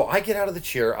 So I get out of the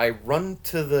chair. I run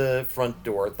to the front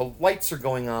door. The lights are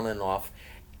going on and off.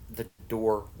 The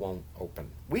door won't open.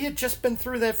 We had just been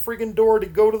through that friggin' door to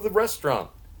go to the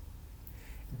restaurant.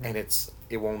 And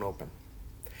it won't open.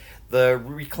 The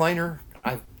recliner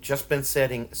I've just been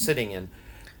sitting in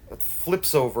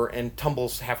flips over and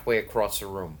tumbles halfway across the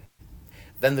room.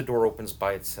 Then the door opens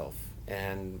by itself.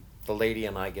 And the lady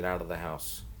and I get out of the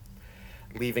house,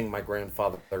 leaving my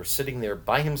grandfather sitting there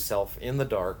by himself in the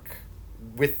dark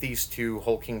with these two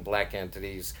hulking black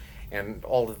entities and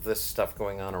all of this stuff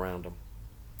going on around him.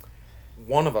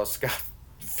 One of us got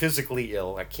physically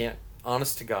ill.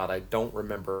 Honest to God, I don't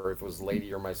remember if it was the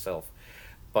lady or myself,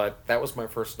 but that was my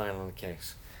first night on the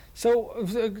case. So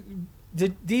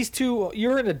did these two,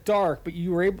 you're in the dark, but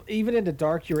you were even in the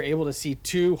dark, you were able to see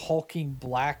two hulking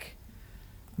black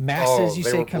masses,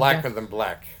 they were blacker than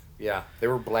black. Yeah, they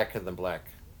were blacker than black.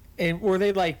 And were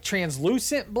they like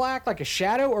translucent black, like a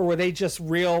shadow, or were they just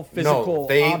real physical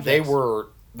objects? They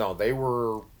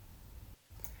were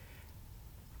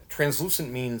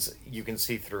translucent means you can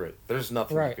see through it. There's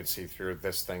nothing you could see through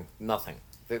this thing. Nothing.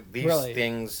 These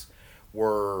things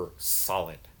were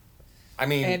solid. I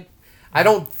mean, I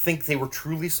don't think they were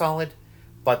truly solid,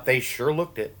 but they sure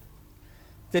looked it.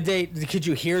 Could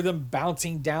you hear them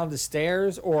bouncing down the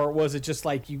stairs, or was it just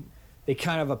like they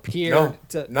kind of appeared?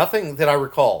 Nothing that I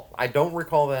recall. I don't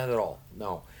recall that at all.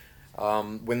 No.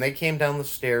 When they came down the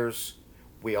stairs,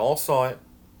 we all saw it.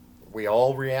 We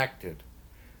all reacted.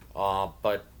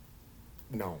 But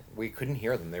no, we couldn't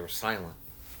hear them. They were silent.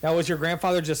 Now, was your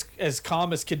grandfather just as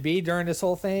calm as could be during this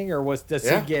whole thing, or does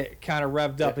he get kind of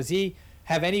revved up? Does he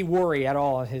have any worry at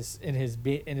all in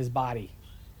his body?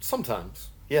 Sometimes.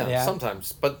 Yeah,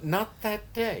 sometimes, but not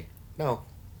that day. No.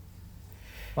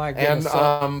 My goodness.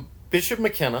 And Bishop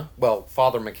McKenna, well,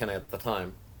 Father McKenna at the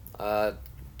time,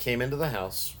 came into the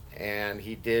house and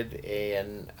he did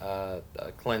a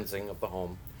cleansing of the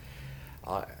home.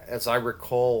 As I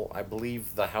recall, I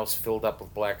believe the house filled up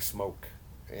with black smoke,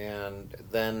 and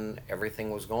then everything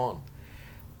was gone.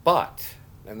 But,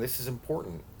 and this is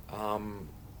important,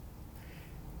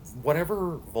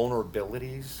 whatever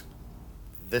vulnerabilities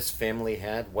this family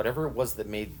had, whatever it was that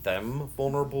made them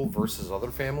vulnerable versus other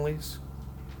families,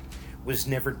 was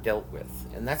never dealt with.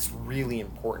 And that's really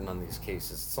important on these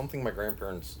cases. It's something my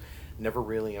grandparents never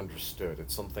really understood.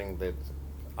 It's something that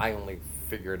I only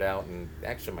figured out, and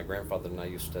actually my grandfather and I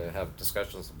used to have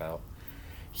discussions about.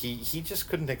 He just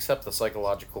couldn't accept the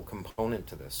psychological component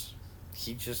to this.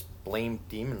 He just blamed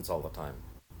demons all the time.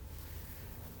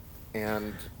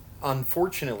 And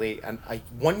unfortunately,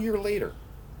 1 year later,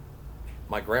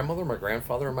 my grandmother, my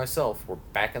grandfather, and myself were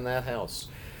back in that house.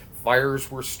 Fires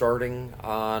were starting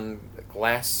on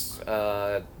glass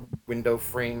window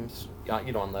frames,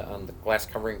 on the glass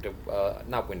covering to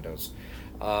not windows,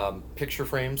 picture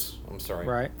frames. I'm sorry.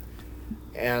 Right.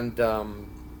 And the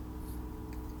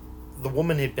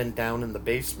woman had been down in the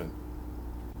basement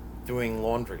doing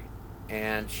laundry,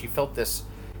 and she felt this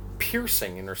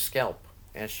piercing in her scalp,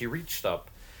 and she reached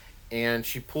up, and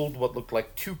she pulled what looked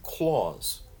like two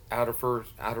claws out of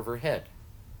her head.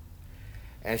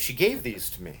 And she gave these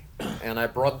to me, and I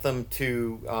brought them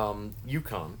to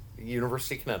UConn,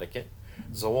 University of Connecticut,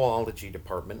 zoology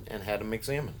department, and had them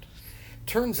examined.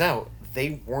 Turns out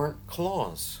they weren't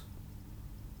claws.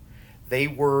 They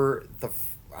were the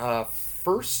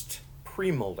first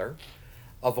premolar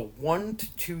of a 1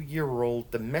 to 2 year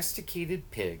old domesticated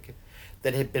pig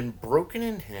that had been broken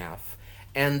in half,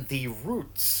 and the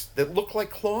roots that looked like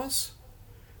claws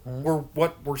were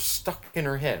what were stuck in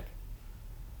her head.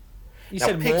 You Now,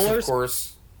 said pigs, molars? of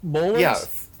course. Molars? Yeah,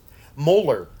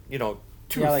 molar.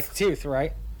 Tooth. Yeah, like tooth,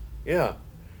 right? Yeah.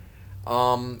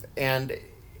 And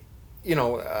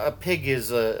a pig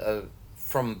is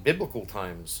from biblical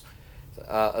times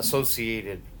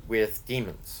associated with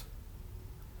demons.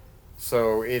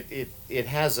 So it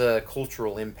has a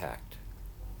cultural impact.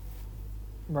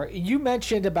 Right. You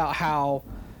mentioned about how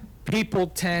people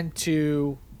tend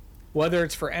to, whether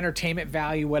it's for entertainment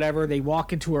value, whatever, they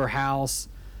walk into her house,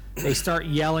 they start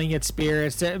yelling at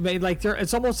spirits.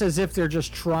 It's almost as if they're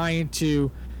just trying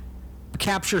to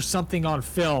capture something on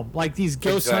film, like these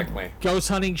ghost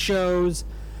hunting shows.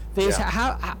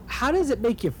 How does it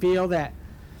make you feel that?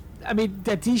 I mean,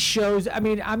 that these shows. I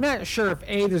mean, I'm not sure if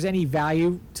there's any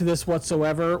value to this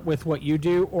whatsoever with what you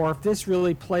do, or if this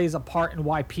really plays a part in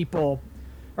why people,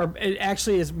 or it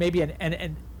actually is maybe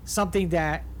an something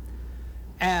that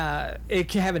it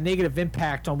can have a negative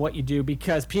impact on what you do,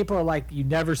 because people are like, you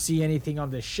never see anything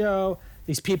on this show.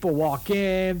 These people walk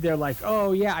in, they're like,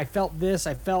 oh yeah, I felt this.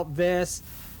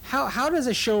 How does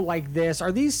a show like this,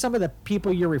 are these some of the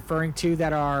people you're referring to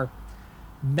that are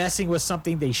messing with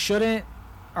something they shouldn't?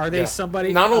 Are they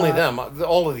somebody? Not only them,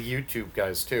 all of the YouTube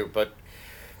guys too. But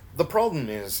the problem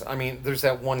is, I mean, there's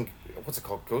that one, what's it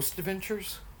called, Ghost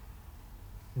Adventures?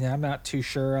 Yeah, I'm not too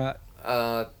sure.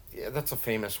 Yeah, that's a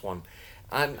famous one.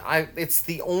 And it's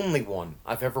the only one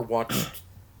I've ever watched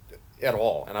at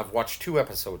all, and I've watched 2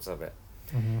 episodes of it.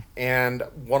 Mm-hmm. And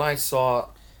what I saw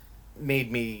made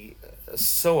me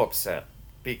so upset,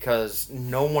 because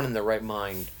no one in their right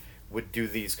mind would do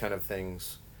these kind of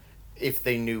things if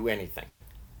they knew anything.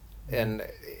 Mm-hmm. And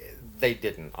they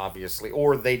didn't, obviously,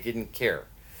 or they didn't care.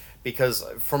 Because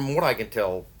from what I can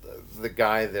tell, the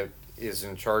guy that is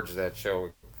in charge of that show,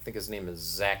 I think his name is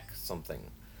Zach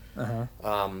something.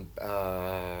 Baggins.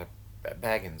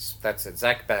 That's it,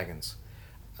 Zach Baggins.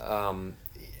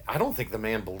 I don't think the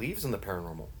man believes in the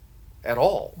paranormal at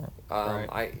all.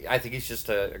 Right. I think he's just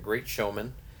a great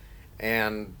showman,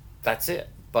 and that's it.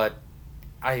 But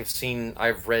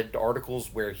I've read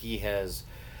articles where he has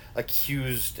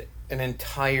accused an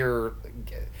entire.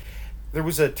 There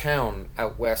was a town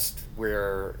out west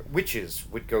where witches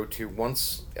would go to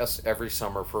once every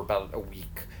summer for about a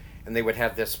week, and they would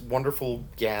have this wonderful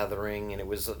gathering, and it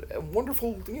was a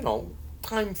wonderful,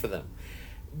 time for them.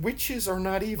 Witches are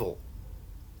not evil,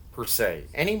 per se,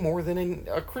 any more than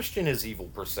a Christian is evil,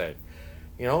 per se.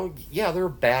 Yeah, there are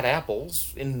bad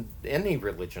apples in any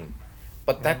religion,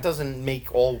 but that doesn't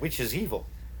make all witches evil.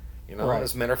 Right.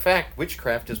 As a matter of fact,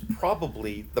 witchcraft is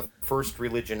probably the first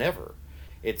religion ever.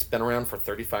 It's been around for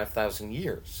 35,000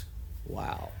 years.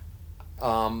 Wow.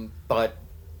 But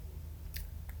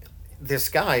this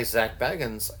guy, Zach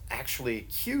Baggins, actually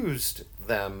accused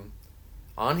them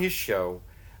on his show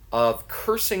of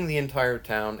cursing the entire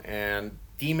town, and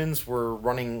demons were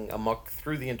running amok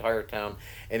through the entire town,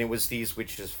 and it was these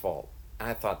witches' fault.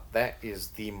 I thought that is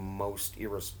the most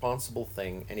irresponsible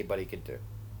thing anybody could do.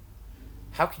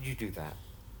 How could you do that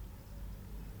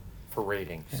for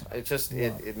ratings? It just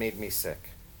it made me sick.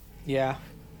 Yeah.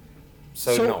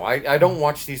 So, So no, I don't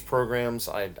watch these programs.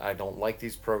 I don't like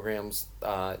these programs.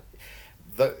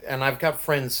 And I've got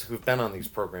friends who've been on these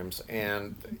programs,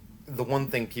 and the one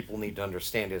thing people need to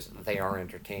understand is they are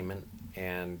entertainment,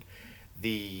 and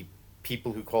the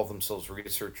people who call themselves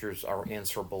researchers are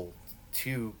answerable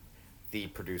to the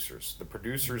producers. The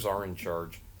producers are in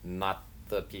charge, not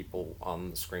the people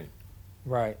on the screen.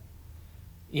 right.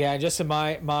 Yeah, just in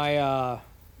my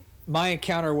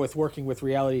encounter with working with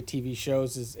reality TV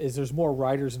shows is there's more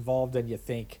writers involved than you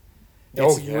think.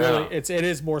 Oh, It's yeah. really it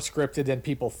is more scripted than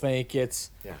people think.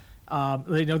 It's Yeah.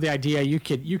 they know the idea you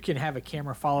can have a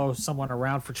camera follow someone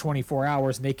around for 24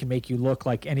 hours and they can make you look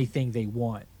like anything they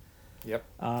want. Yep.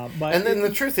 But And then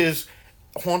the truth is,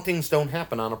 hauntings don't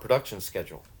happen on a production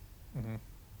schedule.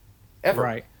 Ever.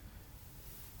 right.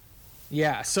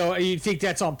 Yeah, so you think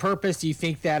that's on purpose? Do you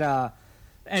think that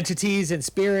entities and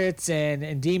spirits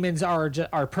and demons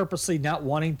are purposely not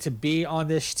wanting to be on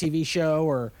this TV show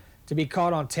or to be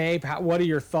caught on tape? What are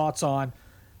your thoughts on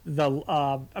the?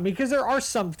 I mean, because there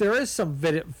is some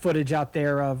footage out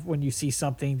there of when you see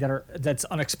something that's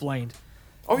unexplained.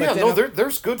 Oh But yeah, then no,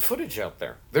 there's good footage out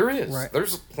there. There is. Right.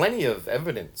 There's plenty of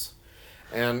evidence.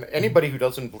 And anybody who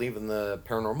doesn't believe in the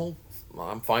paranormal,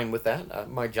 I'm fine with that.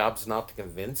 My job's not to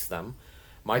convince them.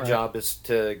 My Right. job is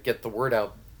to get the word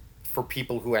out for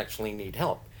people who actually need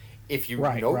help. If you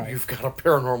Right, know right. you've got a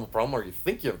paranormal problem or you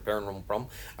think you have a paranormal problem,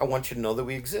 I want you to know that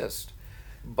we exist.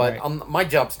 But Right. my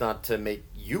job's not to make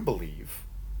you believe.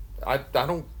 I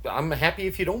don't. I'm happy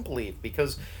if you don't believe,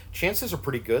 because chances are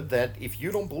pretty good that if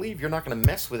you don't believe, you're not going to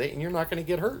mess with it and you're not going to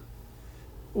get hurt.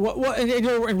 And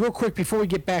real quick before we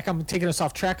get back, I'm taking us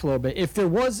off track a little bit. If there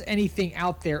was anything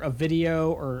out there, a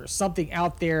video or something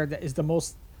out there that is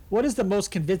what is the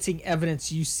most convincing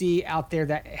evidence you see out there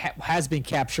that has been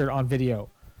captured on video?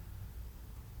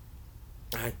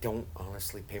 I don't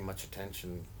honestly pay much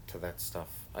attention to that stuff.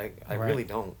 I Right. really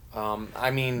don't.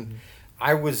 I mean,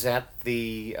 I was at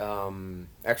the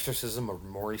exorcism of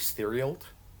Maurice Theriault,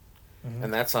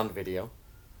 and that's on video.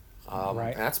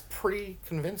 Right. That's pretty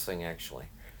convincing, actually.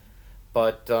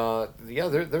 But yeah,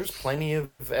 there's plenty of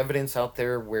evidence out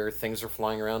there where things are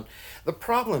flying around. The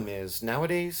problem is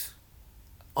nowadays,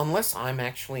 unless I'm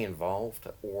actually involved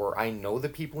or I know the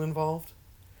people involved,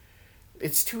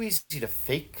 it's too easy to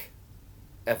fake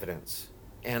evidence.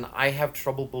 And I have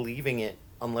trouble believing it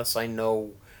unless I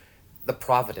know the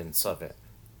providence of it.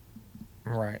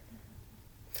 Right.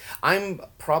 I'm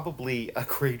probably a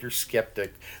greater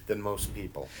skeptic than most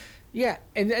people. Yeah,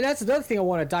 and that's another thing I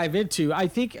want to dive into. I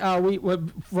think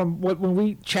when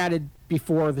we chatted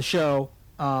before the show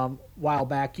while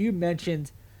back, you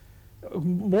mentioned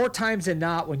more times than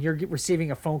not when you're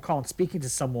receiving a phone call and speaking to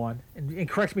someone, and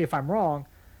correct me if I'm wrong,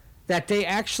 that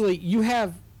you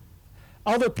have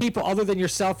other people other than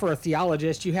yourself or a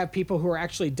theologist. You have people who are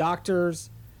actually doctors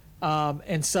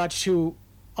and such who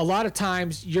a lot of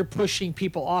times you're pushing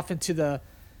people off into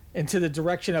the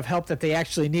direction of help that they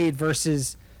actually need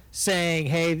versus saying,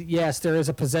 hey, yes, there is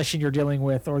a possession you're dealing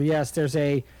with, or yes, there's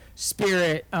a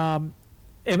spirit. Am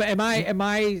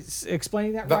I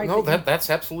explaining that right? No, that's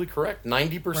absolutely correct.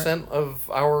 90% of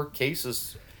our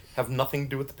cases have nothing to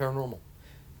do with the paranormal.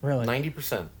 Really?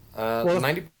 90%. Well,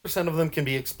 90% of them can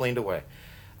be explained away.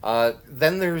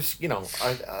 Then there's,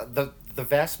 the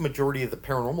vast majority of the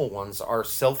paranormal ones are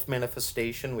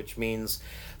self-manifestation, which means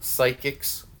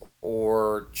psychics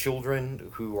or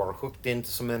children who are hooked into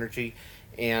some energy,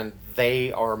 and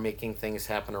they are making things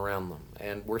happen around them.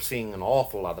 And we're seeing an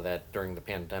awful lot of that during the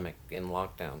pandemic in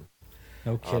lockdown.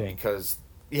 No kidding. Because,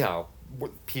 yeah,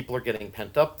 people are getting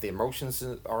pent up, the emotions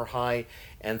are high,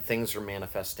 and things are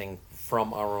manifesting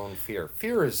from our own fear.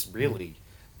 Fear is really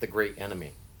the great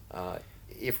enemy.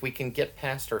 If we can get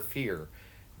past our fear,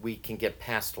 we can get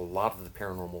past a lot of the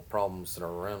paranormal problems that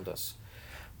are around us.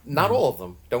 Not all of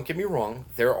them, don't get me wrong.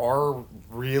 There are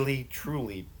really,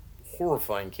 truly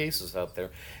horrifying cases out there,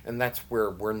 and that's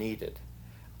where we're needed.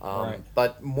 Right.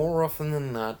 But more often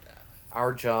than not,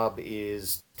 our job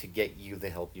is to get you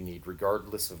the help you need,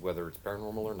 regardless of whether it's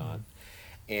paranormal or not.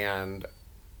 And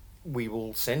we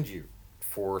will send you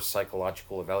for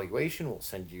psychological evaluation. We'll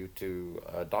send you to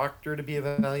a doctor to be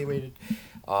evaluated,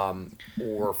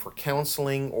 or for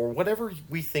counseling, or whatever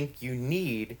we think you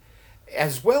need,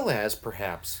 as well as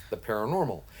perhaps the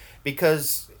paranormal.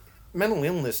 Because mental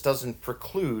illness doesn't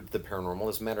preclude the paranormal.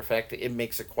 As a matter of fact, it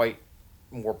makes it quite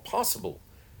more possible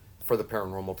for the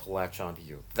paranormal to latch onto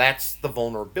you. That's the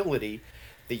vulnerability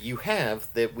that you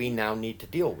have that we now need to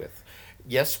deal with.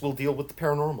 Yes, we'll deal with the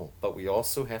paranormal, but we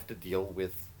also have to deal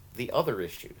with the other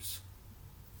issues.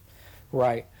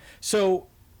 Right. So,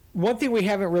 one thing we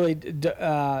haven't really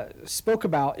spoke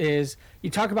about is you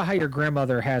talk about how your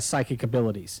grandmother has psychic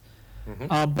abilities,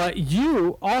 but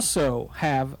you also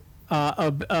have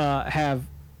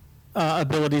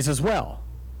abilities as well.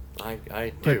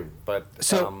 I do, but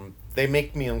So- they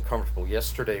make me uncomfortable.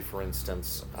 Yesterday, for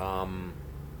instance, a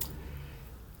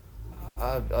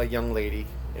young lady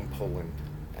in Poland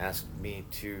asked me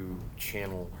to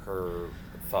channel her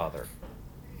father.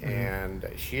 And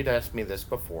she had asked me this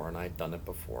before, and I'd done it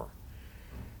before.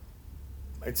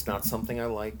 It's not something I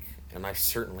like, and I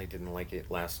certainly didn't like it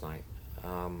last night.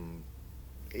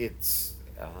 It's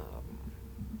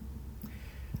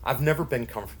I've never been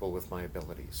comfortable with my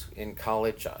abilities. In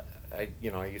college, I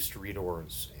used to read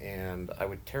oars, and I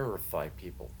would terrify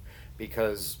people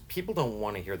because people don't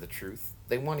want to hear the truth.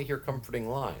 They want to hear comforting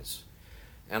lies,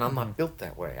 and I'm not built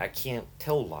that way. I can't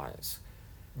tell lies.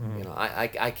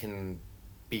 I can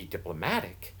be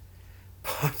diplomatic,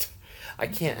 but I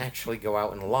can't actually go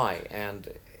out and lie. And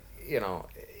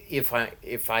if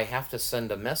I have to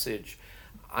send a message,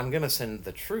 I'm gonna send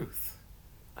the truth.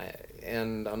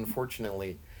 And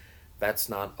unfortunately, that's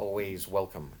not always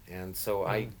welcome. And so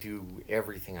I do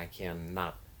everything I can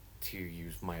not to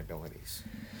use my abilities.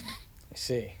 I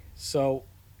see. So,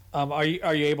 are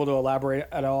you able to elaborate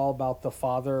at all about the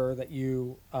father that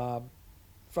you of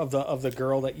the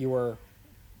girl that you were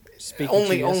speaking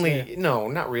to yesterday? No,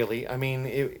 not really. I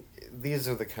mean, these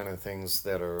are the kind of things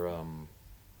that are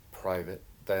private.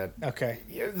 That Okay.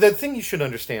 The thing you should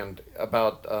understand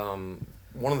about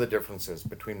one of the differences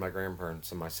between my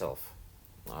grandparents and myself,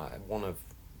 one of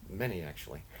many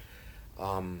actually.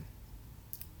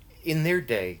 In their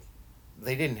day,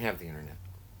 they didn't have the internet.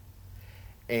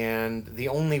 And the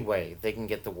only way they can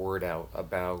get the word out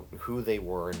about who they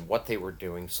were and what they were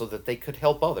doing so that they could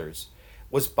help others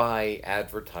was by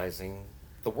advertising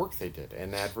the work they did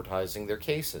and advertising their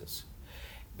cases.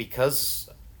 Because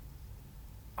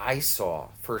I saw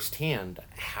firsthand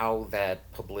how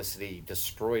that publicity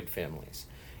destroyed families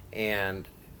and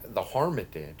the harm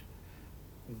it did,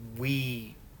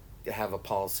 we have a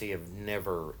policy of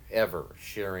never, ever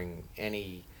sharing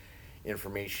any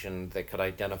information that could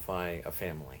identify a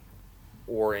family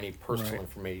or any personal Right.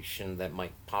 information that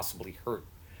might possibly hurt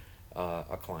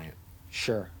a client.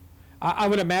 Sure. I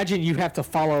would imagine you have to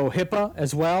follow HIPAA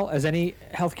as well as any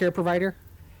healthcare provider.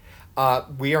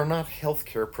 We are not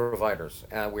healthcare providers.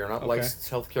 We are not Okay. licensed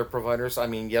healthcare providers. I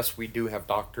mean, yes, we do have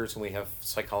doctors and we have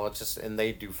psychologists, and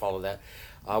they do follow that.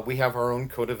 We have our own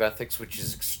code of ethics, which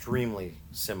is extremely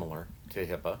similar to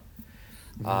HIPAA.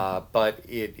 But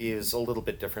it is a little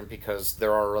bit different because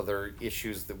there are other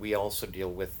issues that we also deal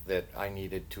with that I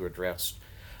needed to address.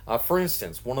 For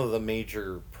instance, one of the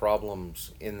major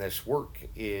problems in this work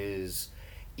is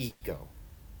ego.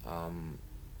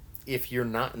 If you're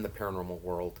not in the paranormal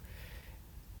world,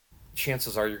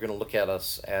 chances are you're going to look at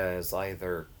us as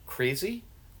either crazy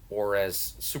or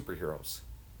as superheroes.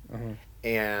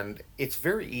 And it's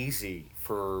very easy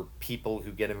for people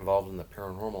who get involved in the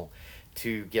paranormal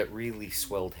to get really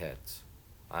swelled heads.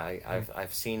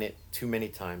 I've seen it too many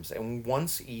times. And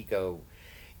once ego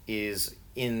is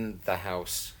in the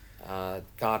house,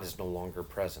 God is no longer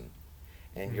present,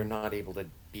 and you're not able to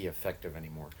be effective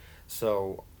anymore.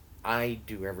 So I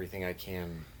do everything I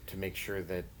can to make sure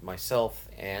that myself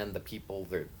and the people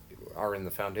that are in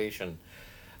the foundation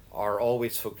are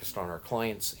always focused on our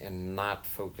clients and not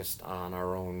focused on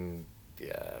our own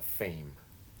fame.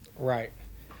 Right.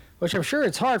 Which I'm sure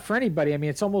it's hard for anybody. I mean,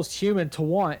 it's almost human to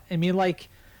want. I mean, like,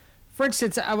 for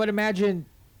instance, I would imagine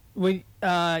when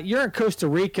you're in Costa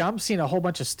Rica, I'm seeing a whole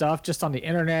bunch of stuff just on the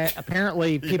internet.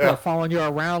 Apparently, people Yeah. are following you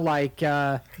around like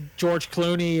George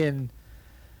Clooney, and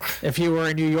if you were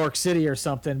in New York City or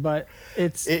something. But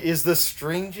it's It is the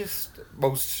strangest,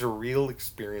 most surreal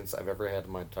experience I've ever had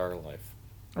in my entire life.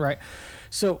 right.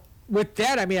 So with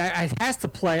that, I mean, I has to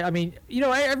play. I mean,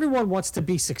 everyone wants to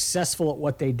be successful at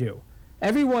what they do.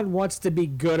 Everyone wants to be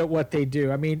good at what they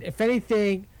do. I mean, if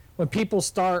anything, when people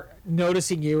start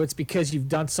noticing you, it's because you've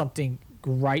done something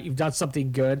right, you've done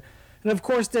something good. And of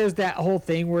course, there's that whole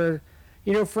thing where,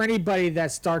 for anybody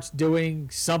that starts doing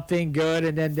something good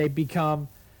and then they become,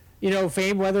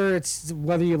 fame, whether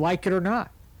you like it or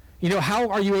not. How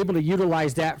are you able to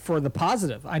utilize that for the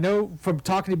positive? I know from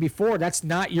talking to you before, that's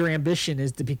not your ambition,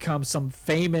 is to become some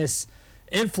famous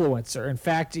influencer. In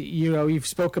fact, you've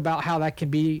spoke about how that can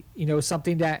be,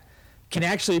 something that can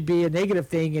actually be a negative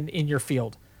thing in your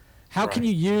field. How can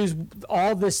you use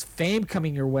all this fame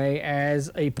coming your way as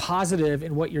a positive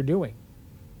in what you're doing?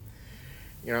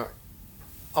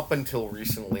 Up until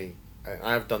recently,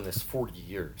 I've done this 40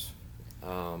 years,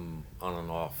 on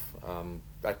and off.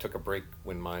 I took a break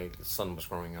when my son was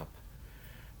growing up,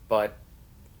 but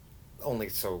only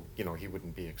so he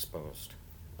wouldn't be exposed.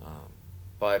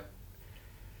 But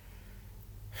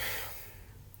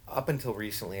up until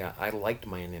recently, I liked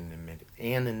my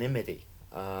anonymity.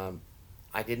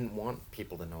 I didn't want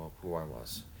people to know who I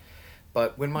was.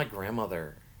 But when my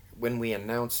grandmother, when we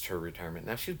announced her retirement,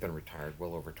 now she's been retired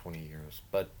well over 20 years,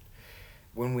 but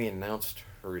when we announced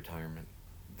her retirement,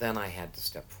 then I had to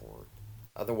step forward.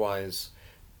 Otherwise,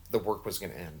 the work was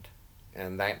going to end,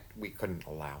 and that we couldn't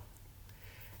allow.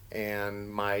 And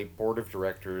my board of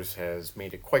directors has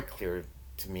made it quite clear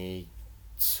to me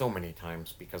so many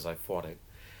times, because I fought it,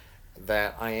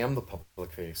 that I am the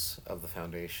public face of the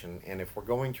foundation, and if we're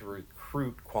going to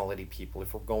recruit quality people,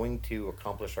 if we're going to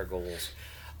accomplish our goals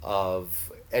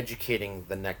of educating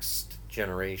the next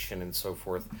generation and so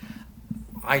forth,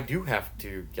 I do have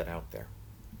to get out there.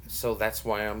 So that's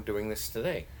why I'm doing this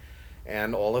today,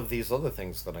 and all of these other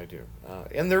things that I do.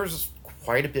 And there's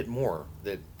quite a bit more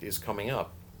that is coming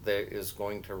up that is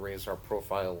going to raise our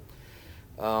profile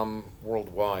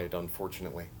worldwide,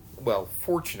 unfortunately. Well,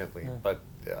 fortunately, but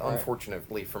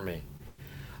unfortunately for me.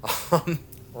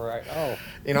 Right. Oh.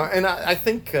 And I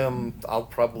think I'll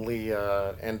probably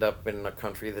end up in a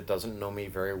country that doesn't know me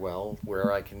very well,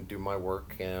 where I can do my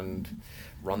work and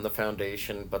run the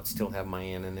foundation, but still have my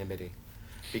anonymity,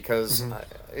 because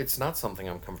it's not something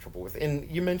I'm comfortable with. And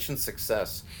you mentioned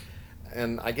success,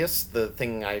 and I guess the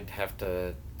thing I'd have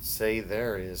to say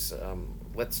there is,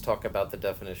 let's talk about the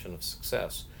definition of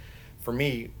success. For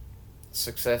me,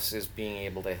 success is being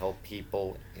able to help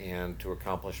people and to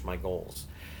accomplish my goals.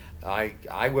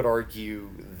 I would argue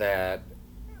that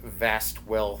vast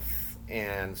wealth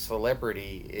and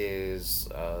celebrity is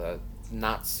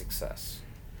not success.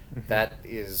 That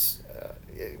is,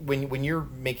 when you're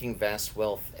making vast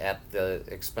wealth at the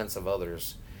expense of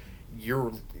others,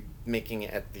 you're making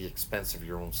it at the expense of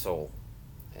your own soul,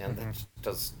 and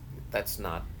that's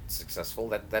not successful.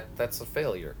 That's a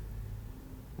failure.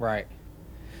 Right.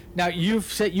 Now you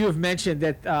have mentioned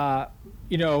that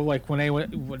like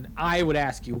when I would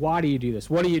ask you, why do you do this?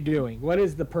 What are you doing? What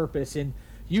is the purpose? And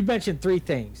you mentioned three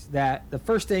things. That the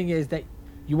first thing is that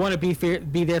you want to be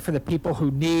there for the people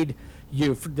who need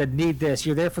you, that need this.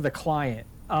 You're there for the client.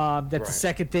 That right. The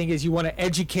second thing is you want to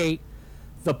educate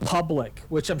the public,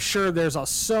 which I'm sure there's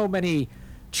so many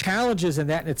challenges in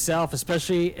that in itself,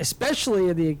 especially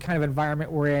in the kind of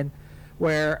environment we're in,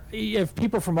 where if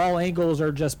people from all angles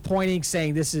are just pointing,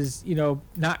 saying this is,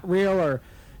 not real, or,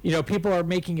 people are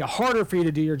making it harder for you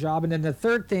to do your job. And then the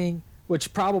third thing,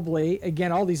 which probably,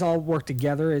 again, all these all work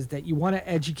together, is that you want to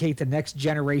educate the next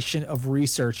generation of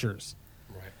researchers.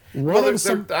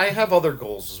 Right. I have other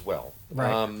goals as well.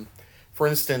 Right. For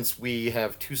instance, we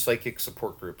have 2 psychic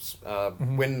support groups.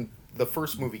 When the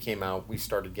first movie came out, we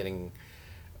started getting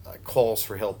calls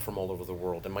for help from all over the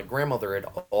world. And my grandmother had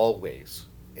always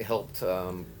helped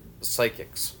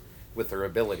psychics with their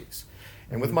abilities.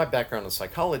 And with my background in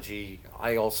psychology,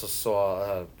 I also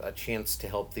saw a chance to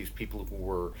help these people who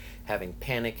were having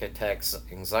panic attacks,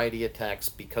 anxiety attacks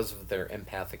because of their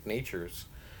empathic natures,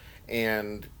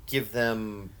 and give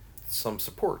them some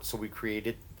support. So we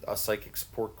created a psychic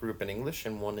support group in English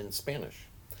and one in Spanish.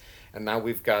 And now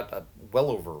we've got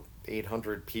well over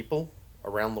 800 people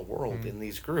around the world in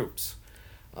these groups.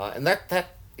 And that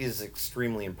is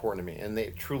extremely important to me, and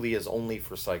it truly is only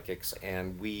for psychics,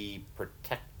 and we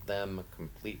protect them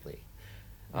completely.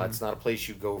 It's not a place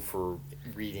you go for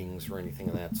readings or anything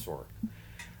of that sort.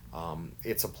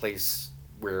 It's a place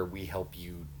where we help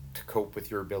you to cope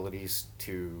with your abilities,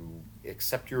 to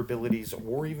accept your abilities,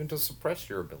 or even to suppress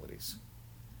your abilities.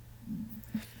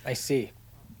 I see.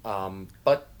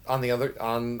 But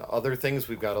on other things,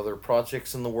 we've got other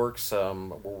projects in the works.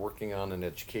 We're working on an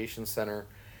education center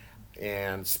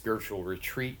and spiritual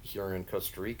retreat here in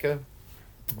Costa Rica,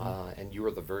 and you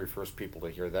were the very first people to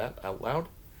hear that out loud.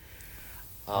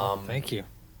 Thank you.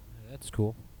 That's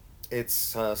cool.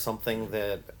 It's something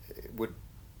that would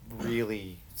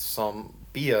really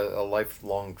be a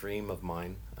lifelong dream of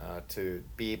mine, to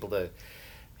be able to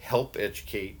help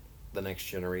educate the next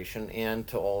generation and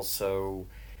to also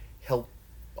help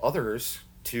others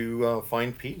to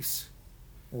find peace.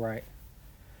 Right.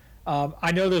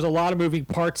 I know there's a lot of moving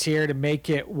parts here to make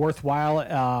it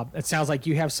worthwhile. It sounds like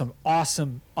you have some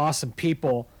awesome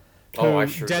people who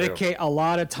dedicate a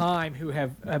lot of time, who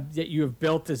that you have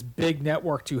built this big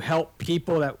network to help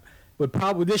people that would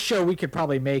probably, this show we could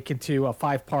probably make into a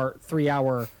 5-part,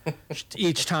 3-hour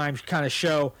each time kind of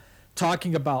show,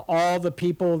 talking about all the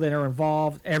people that are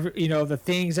involved, the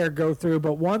things that go through.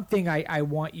 But one thing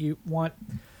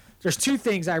there's 2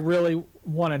 things I really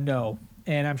want to know.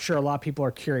 and I'm sure a lot of people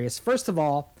are curious. First of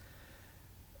all,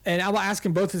 and I'll ask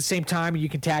them both at the same time, and you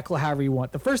can tackle it however you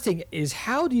want. The first thing is,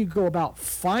 how do you go about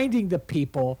finding the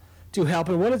people to help,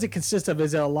 and what does it consist of?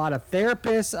 Is it a lot of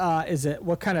therapists? Is it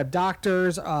what kind of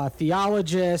doctors,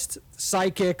 theologists,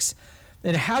 psychics?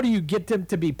 And how do you get them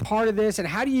to be part of this? And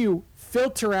how do you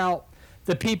filter out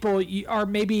the people you are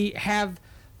maybe have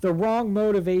the wrong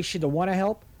motivation to want to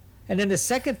help? And then the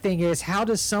second thing is, how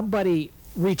does somebody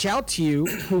reach out to you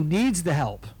who needs the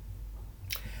help?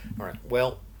 All right.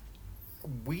 Well,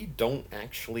 we don't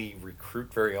actually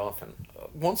recruit very often.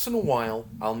 Once in a while,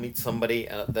 I'll meet somebody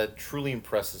that truly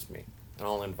impresses me, and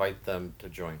I'll invite them to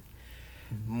join.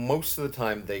 Most of the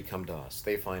time, they come to us.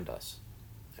 They find us.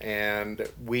 And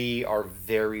we are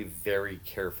very, very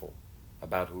careful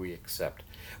about who we accept.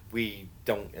 We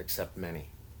don't accept many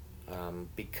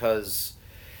because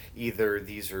either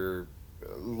these are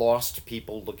lost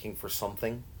people looking for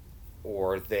something,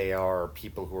 or they are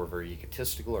people who are very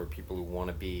egotistical, or people who want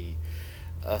to be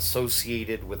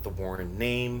associated with the Warren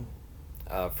name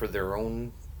for their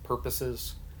own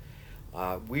purposes.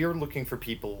 We are looking for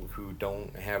people who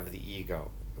don't have the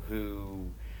ego, who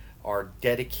are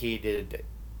dedicated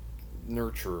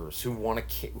nurturers, who want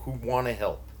to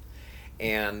help,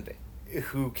 and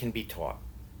who can be taught.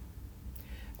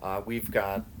 We've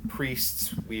got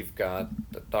priests, we've got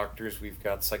doctors, we've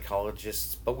got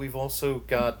psychologists, but we've also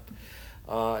got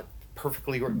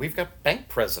we've got bank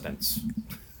presidents.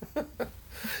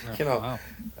 Wow.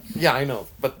 Yeah, I know,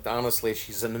 but honestly,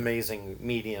 she's an amazing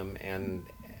medium and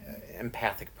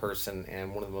empathic person,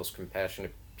 and one of the most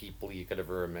compassionate people you could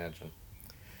ever imagine.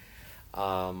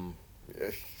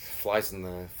 Flies in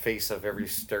the face of every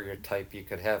stereotype you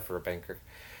could have for a banker.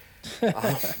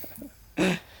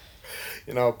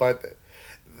 But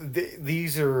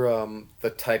these are the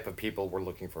type of people we're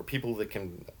looking for. People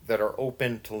that are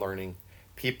open to learning,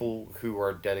 people who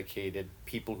are dedicated,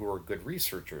 people who are good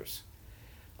researchers.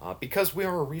 Because we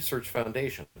are a research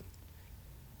foundation.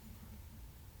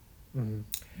 Mm-hmm.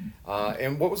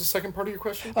 And what was the second part of your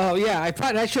question? Oh yeah,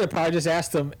 I should have probably just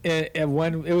asked them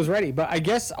when it was ready. But I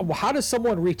guess, how does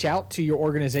someone reach out to your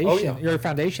organization, your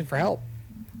foundation, for help?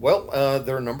 Well,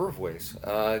 there are a number of ways.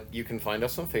 You can find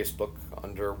us on Facebook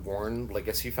under Warren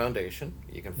Legacy Foundation.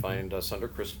 You can find us under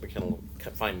Chris McKinnell.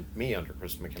 Find me under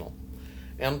Chris McKinnell,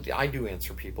 and I do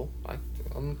answer people.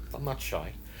 I'm not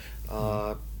shy.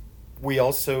 We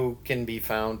also can be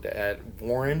found at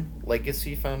Warren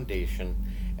Legacy Foundation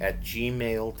at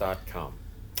gmail.com.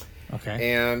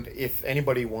 Okay. And if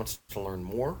anybody wants to learn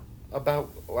more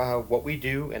about what we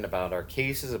do and about our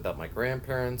cases, about my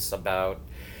grandparents, about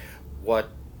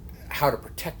how to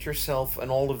protect yourself, and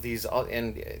all of these,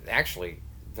 and actually,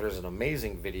 there's an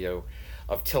amazing video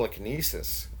of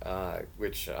telekinesis,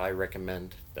 which I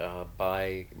recommend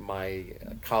by my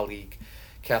colleague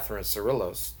Catherine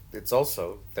Cirillos. It's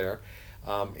also there.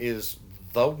 Is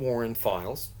The Warren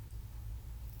Files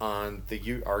on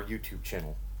our YouTube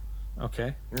channel.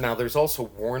 Okay. Now, there's also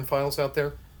Warren Files out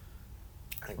there.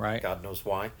 Right. God knows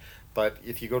why. But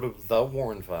if you go to The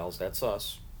Warren Files, that's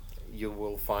us, you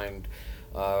will find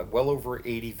well over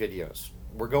 80 videos.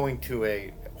 We're going to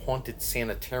a haunted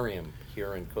sanitarium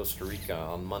here in Costa Rica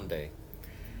on Monday,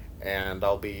 and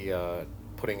I'll be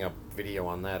putting up video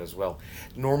on that as well.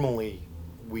 Normally,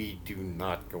 we do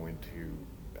not go into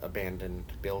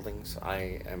abandoned buildings.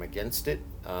 I am against it.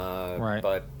 Right.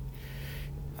 But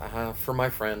for my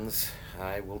friends,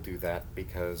 I will do that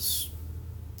because,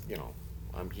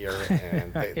 I'm here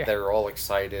and Yeah. they're all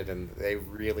excited and they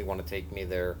really want to take me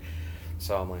there.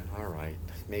 So I'm like, all right,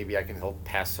 maybe I can help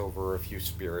pass over a few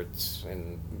spirits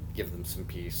and give them some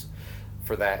peace.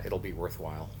 For that, it'll be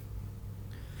worthwhile.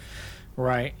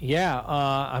 Right.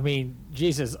 Yeah.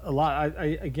 Jesus, a lot.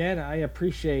 I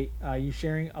appreciate you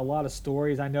sharing a lot of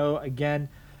stories. I know, again,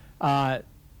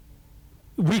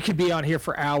 we could be on here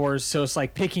for hours, so it's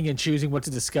like picking and choosing what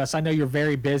to discuss. I know you're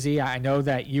very busy. I know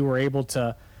that you were able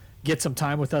to get some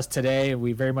time with us today, and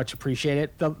we very much appreciate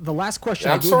it. The last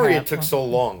question. I'm sorry it took so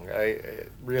long. I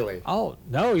really. Oh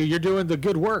no, you're doing the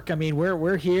good work. I mean,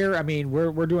 we're here. I mean,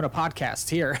 we're doing a podcast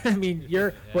here. I mean,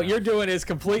 what you're doing is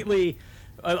completely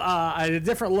at a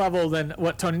different level than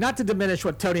what Tony. Not to diminish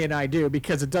what Tony and I do,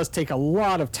 because it does take a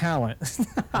lot of talent.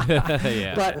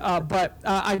 Yeah. But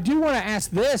I do want to ask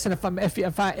this, and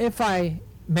if I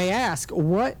may ask,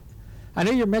 what I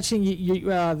know you're mentioning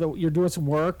you're doing some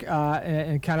work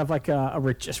and kind of like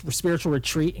a spiritual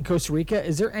retreat in Costa Rica.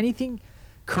 Is there anything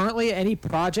currently, any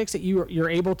projects that you're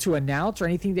able to announce, or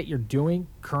anything that you're doing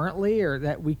currently, or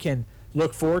that we can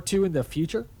look forward to in the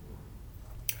future?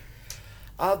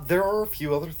 There are a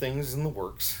few other things in the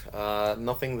works.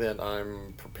 Nothing that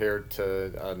I'm prepared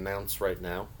to announce right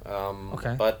now.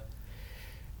 Okay. But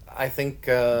I think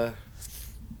that,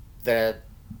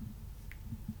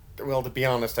 well, to be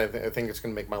honest, I think it's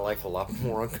going to make my life a lot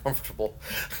more uncomfortable.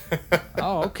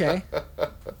 Oh, okay.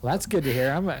 Well, that's good to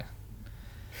hear.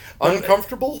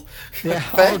 Uncomfortable? Yeah.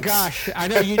 Oh Thanks. gosh, I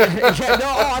know you. Yeah, no,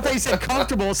 I thought you said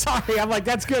comfortable. Sorry, I'm like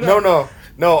that's good. No,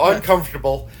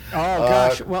 uncomfortable. Oh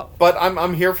gosh, well. But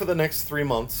I'm here for the next 3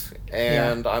 months,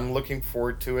 and I'm looking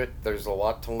forward to it. There's a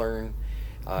lot to learn.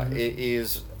 It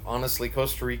is honestly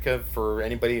Costa Rica, for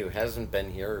anybody who hasn't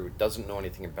been here, who doesn't know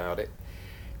anything about it.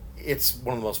 It's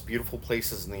one of the most beautiful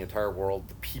places in the entire world.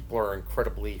 The people are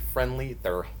incredibly friendly.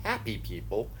 They're happy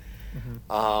people.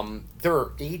 There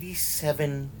are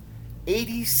 87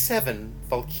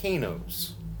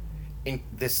 volcanoes in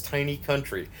this tiny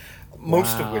country,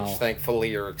 most of which, Wow.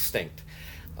 thankfully, are extinct.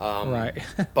 Right.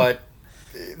 But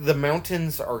the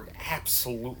mountains are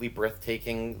absolutely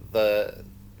breathtaking. The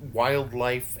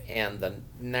wildlife and the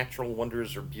natural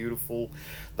wonders are beautiful.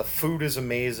 The food is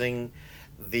amazing.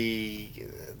 The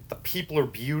people are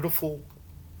beautiful,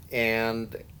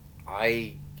 and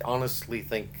I honestly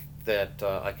think that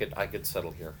I could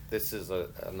settle here. This is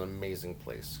an amazing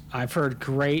place. I've heard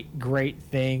great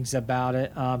things about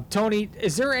it. Tony,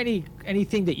 is there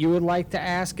anything that you would like to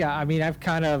ask? I mean, I've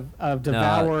kind of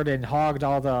devoured and hogged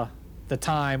all the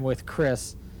time with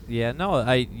Chris. Yeah,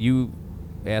 no, you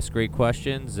asked great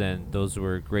questions, and those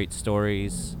were great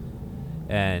stories,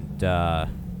 and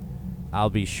I'll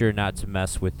be sure not to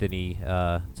mess with any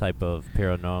type of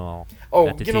paranormal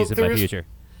entities in my future.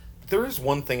 There is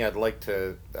one thing I'd like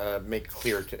to make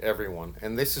clear to everyone,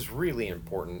 and this is really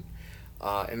important,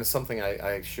 and it's something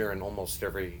I share in almost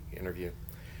every interview.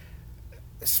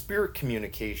 Spirit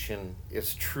communication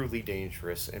is truly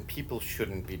dangerous, and people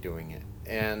shouldn't be doing it.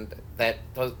 And that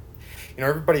does,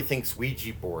 everybody thinks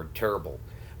Ouija board terrible.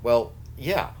 Well,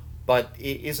 yeah, but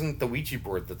it isn't the Ouija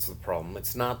board that's the problem.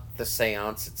 It's not the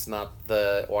seance. It's not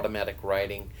the automatic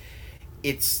writing.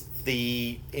 It's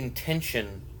the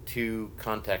intention to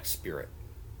contact spirit.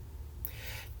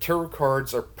 Tarot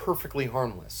cards are perfectly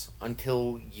harmless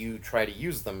until you try to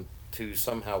use them to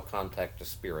somehow contact a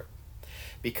spirit.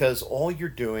 Because all you're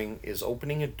doing is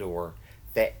opening a door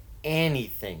that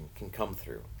anything can come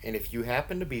through. And if you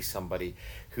happen to be somebody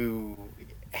who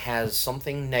has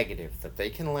something negative that they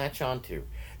can latch onto,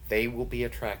 they will be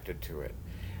attracted to it.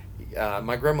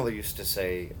 My grandmother used to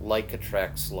say, like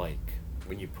attracts like.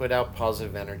 When you put out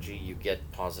positive energy, you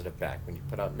get positive back. When you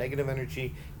put out negative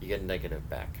energy, you get negative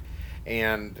back.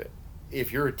 And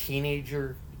if you're a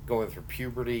teenager going through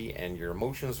puberty and your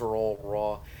emotions are all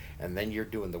raw, and then you're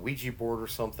doing the Ouija board or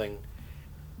something,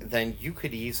 then you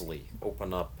could easily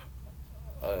open up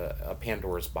a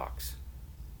Pandora's box.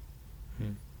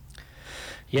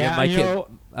 Yeah, I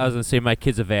was gonna say my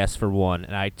kids have asked for one,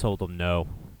 and I told them no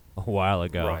a while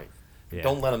ago. Right. Yeah.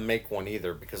 Don't let them make one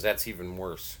either, because that's even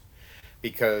worse.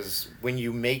 Because when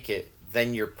you make it,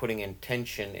 then you're putting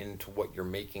intention into what you're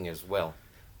making as well.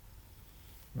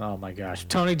 Oh my gosh,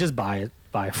 Tony, just buy it.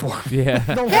 Buy it for me. Yeah.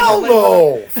 Hell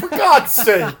no! For God's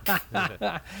sake!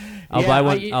 I'll buy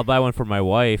one. I'll buy one for my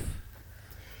wife.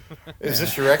 Is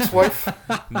this your ex-wife?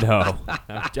 No,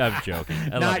 I'm joking.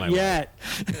 I love my Not yet.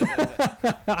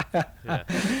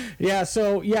 Yeah.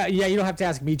 So you don't have to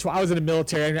ask me. I was in the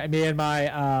military. Me and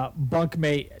my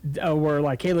bunkmate were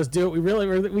like, "Hey, let's do it."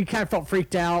 We kind of felt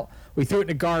freaked out. We threw it in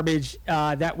the garbage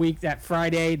that week, that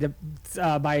Friday.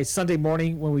 By Sunday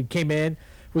morning when we came in,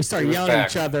 we started yelling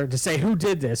at each other to say, "Who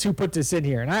did this? Who put this in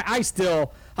here?" And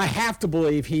I have to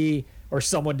believe he or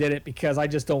someone did it, because I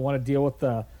just don't want to deal with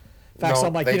the fact. So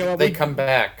I'm like, they come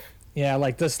back. Yeah,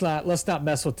 like let's not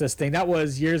mess with this thing. That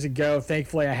was years ago.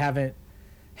 Thankfully, I haven't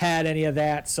had any of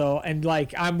that. So, and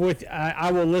like I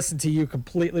will listen to you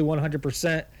completely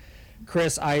 100%,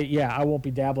 Chris. I won't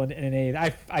be dabbling in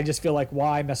any. I just feel like,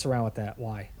 why mess around with that?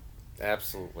 Why?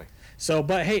 Absolutely. So,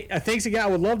 but hey, thanks again. I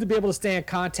would love to be able to stay in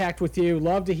contact with you.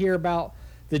 Love to hear about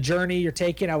the journey you're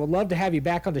taking. I would love to have you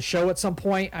back on the show at some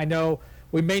point. I know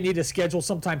we may need to schedule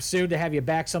sometime soon to have you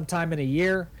back sometime in a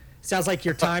year. Sounds like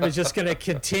your time is just going to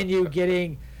continue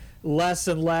getting less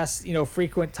and less,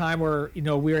 frequent time where,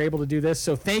 we're able to do this.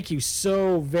 So thank you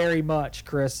so very much,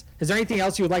 Chris. Is there anything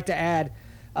else you would like to add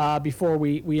before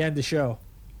we end the show?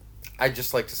 I'd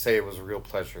just like to say it was a real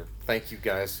pleasure. Thank you,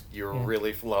 guys. You were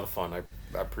really a lot of fun.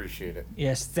 I appreciate it.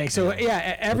 Yes, thanks. So,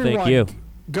 everyone, thank you.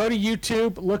 Go to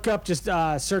YouTube, look up, just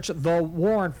search The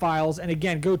Warren Files, and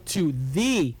again, go to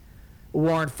The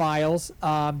Warren Files.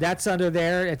 That's under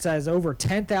there. It says over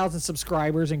 10,000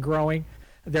 subscribers and growing.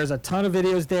 There's a ton of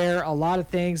videos there. A lot of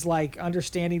things like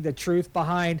understanding the truth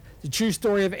behind the true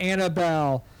story of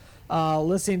Annabelle,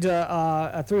 listening to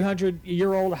a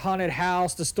 300-year-old haunted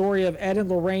house, the story of Ed and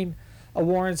Lorraine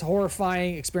Warren's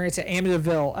horrifying experience at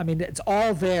Amityville. I mean, it's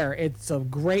all there. It's a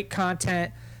great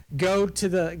content. Go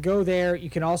there. You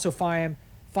can also find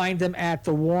them at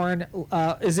the Warren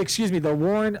the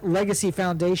Warren Legacy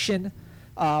Foundation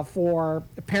for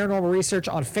paranormal research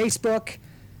on Facebook.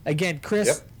 Again, Chris,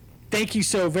 Yep. thank you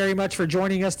so very much for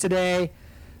joining us today.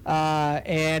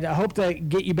 And I hope to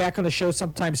get you back on the show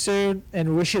sometime soon,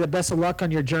 and wish you the best of luck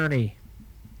on your journey.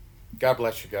 God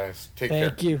bless you guys. Take care.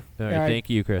 Thank you. All right, thank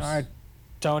you, Chris. All right,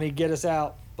 Tony, get us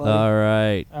out, buddy. All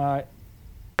right. All right.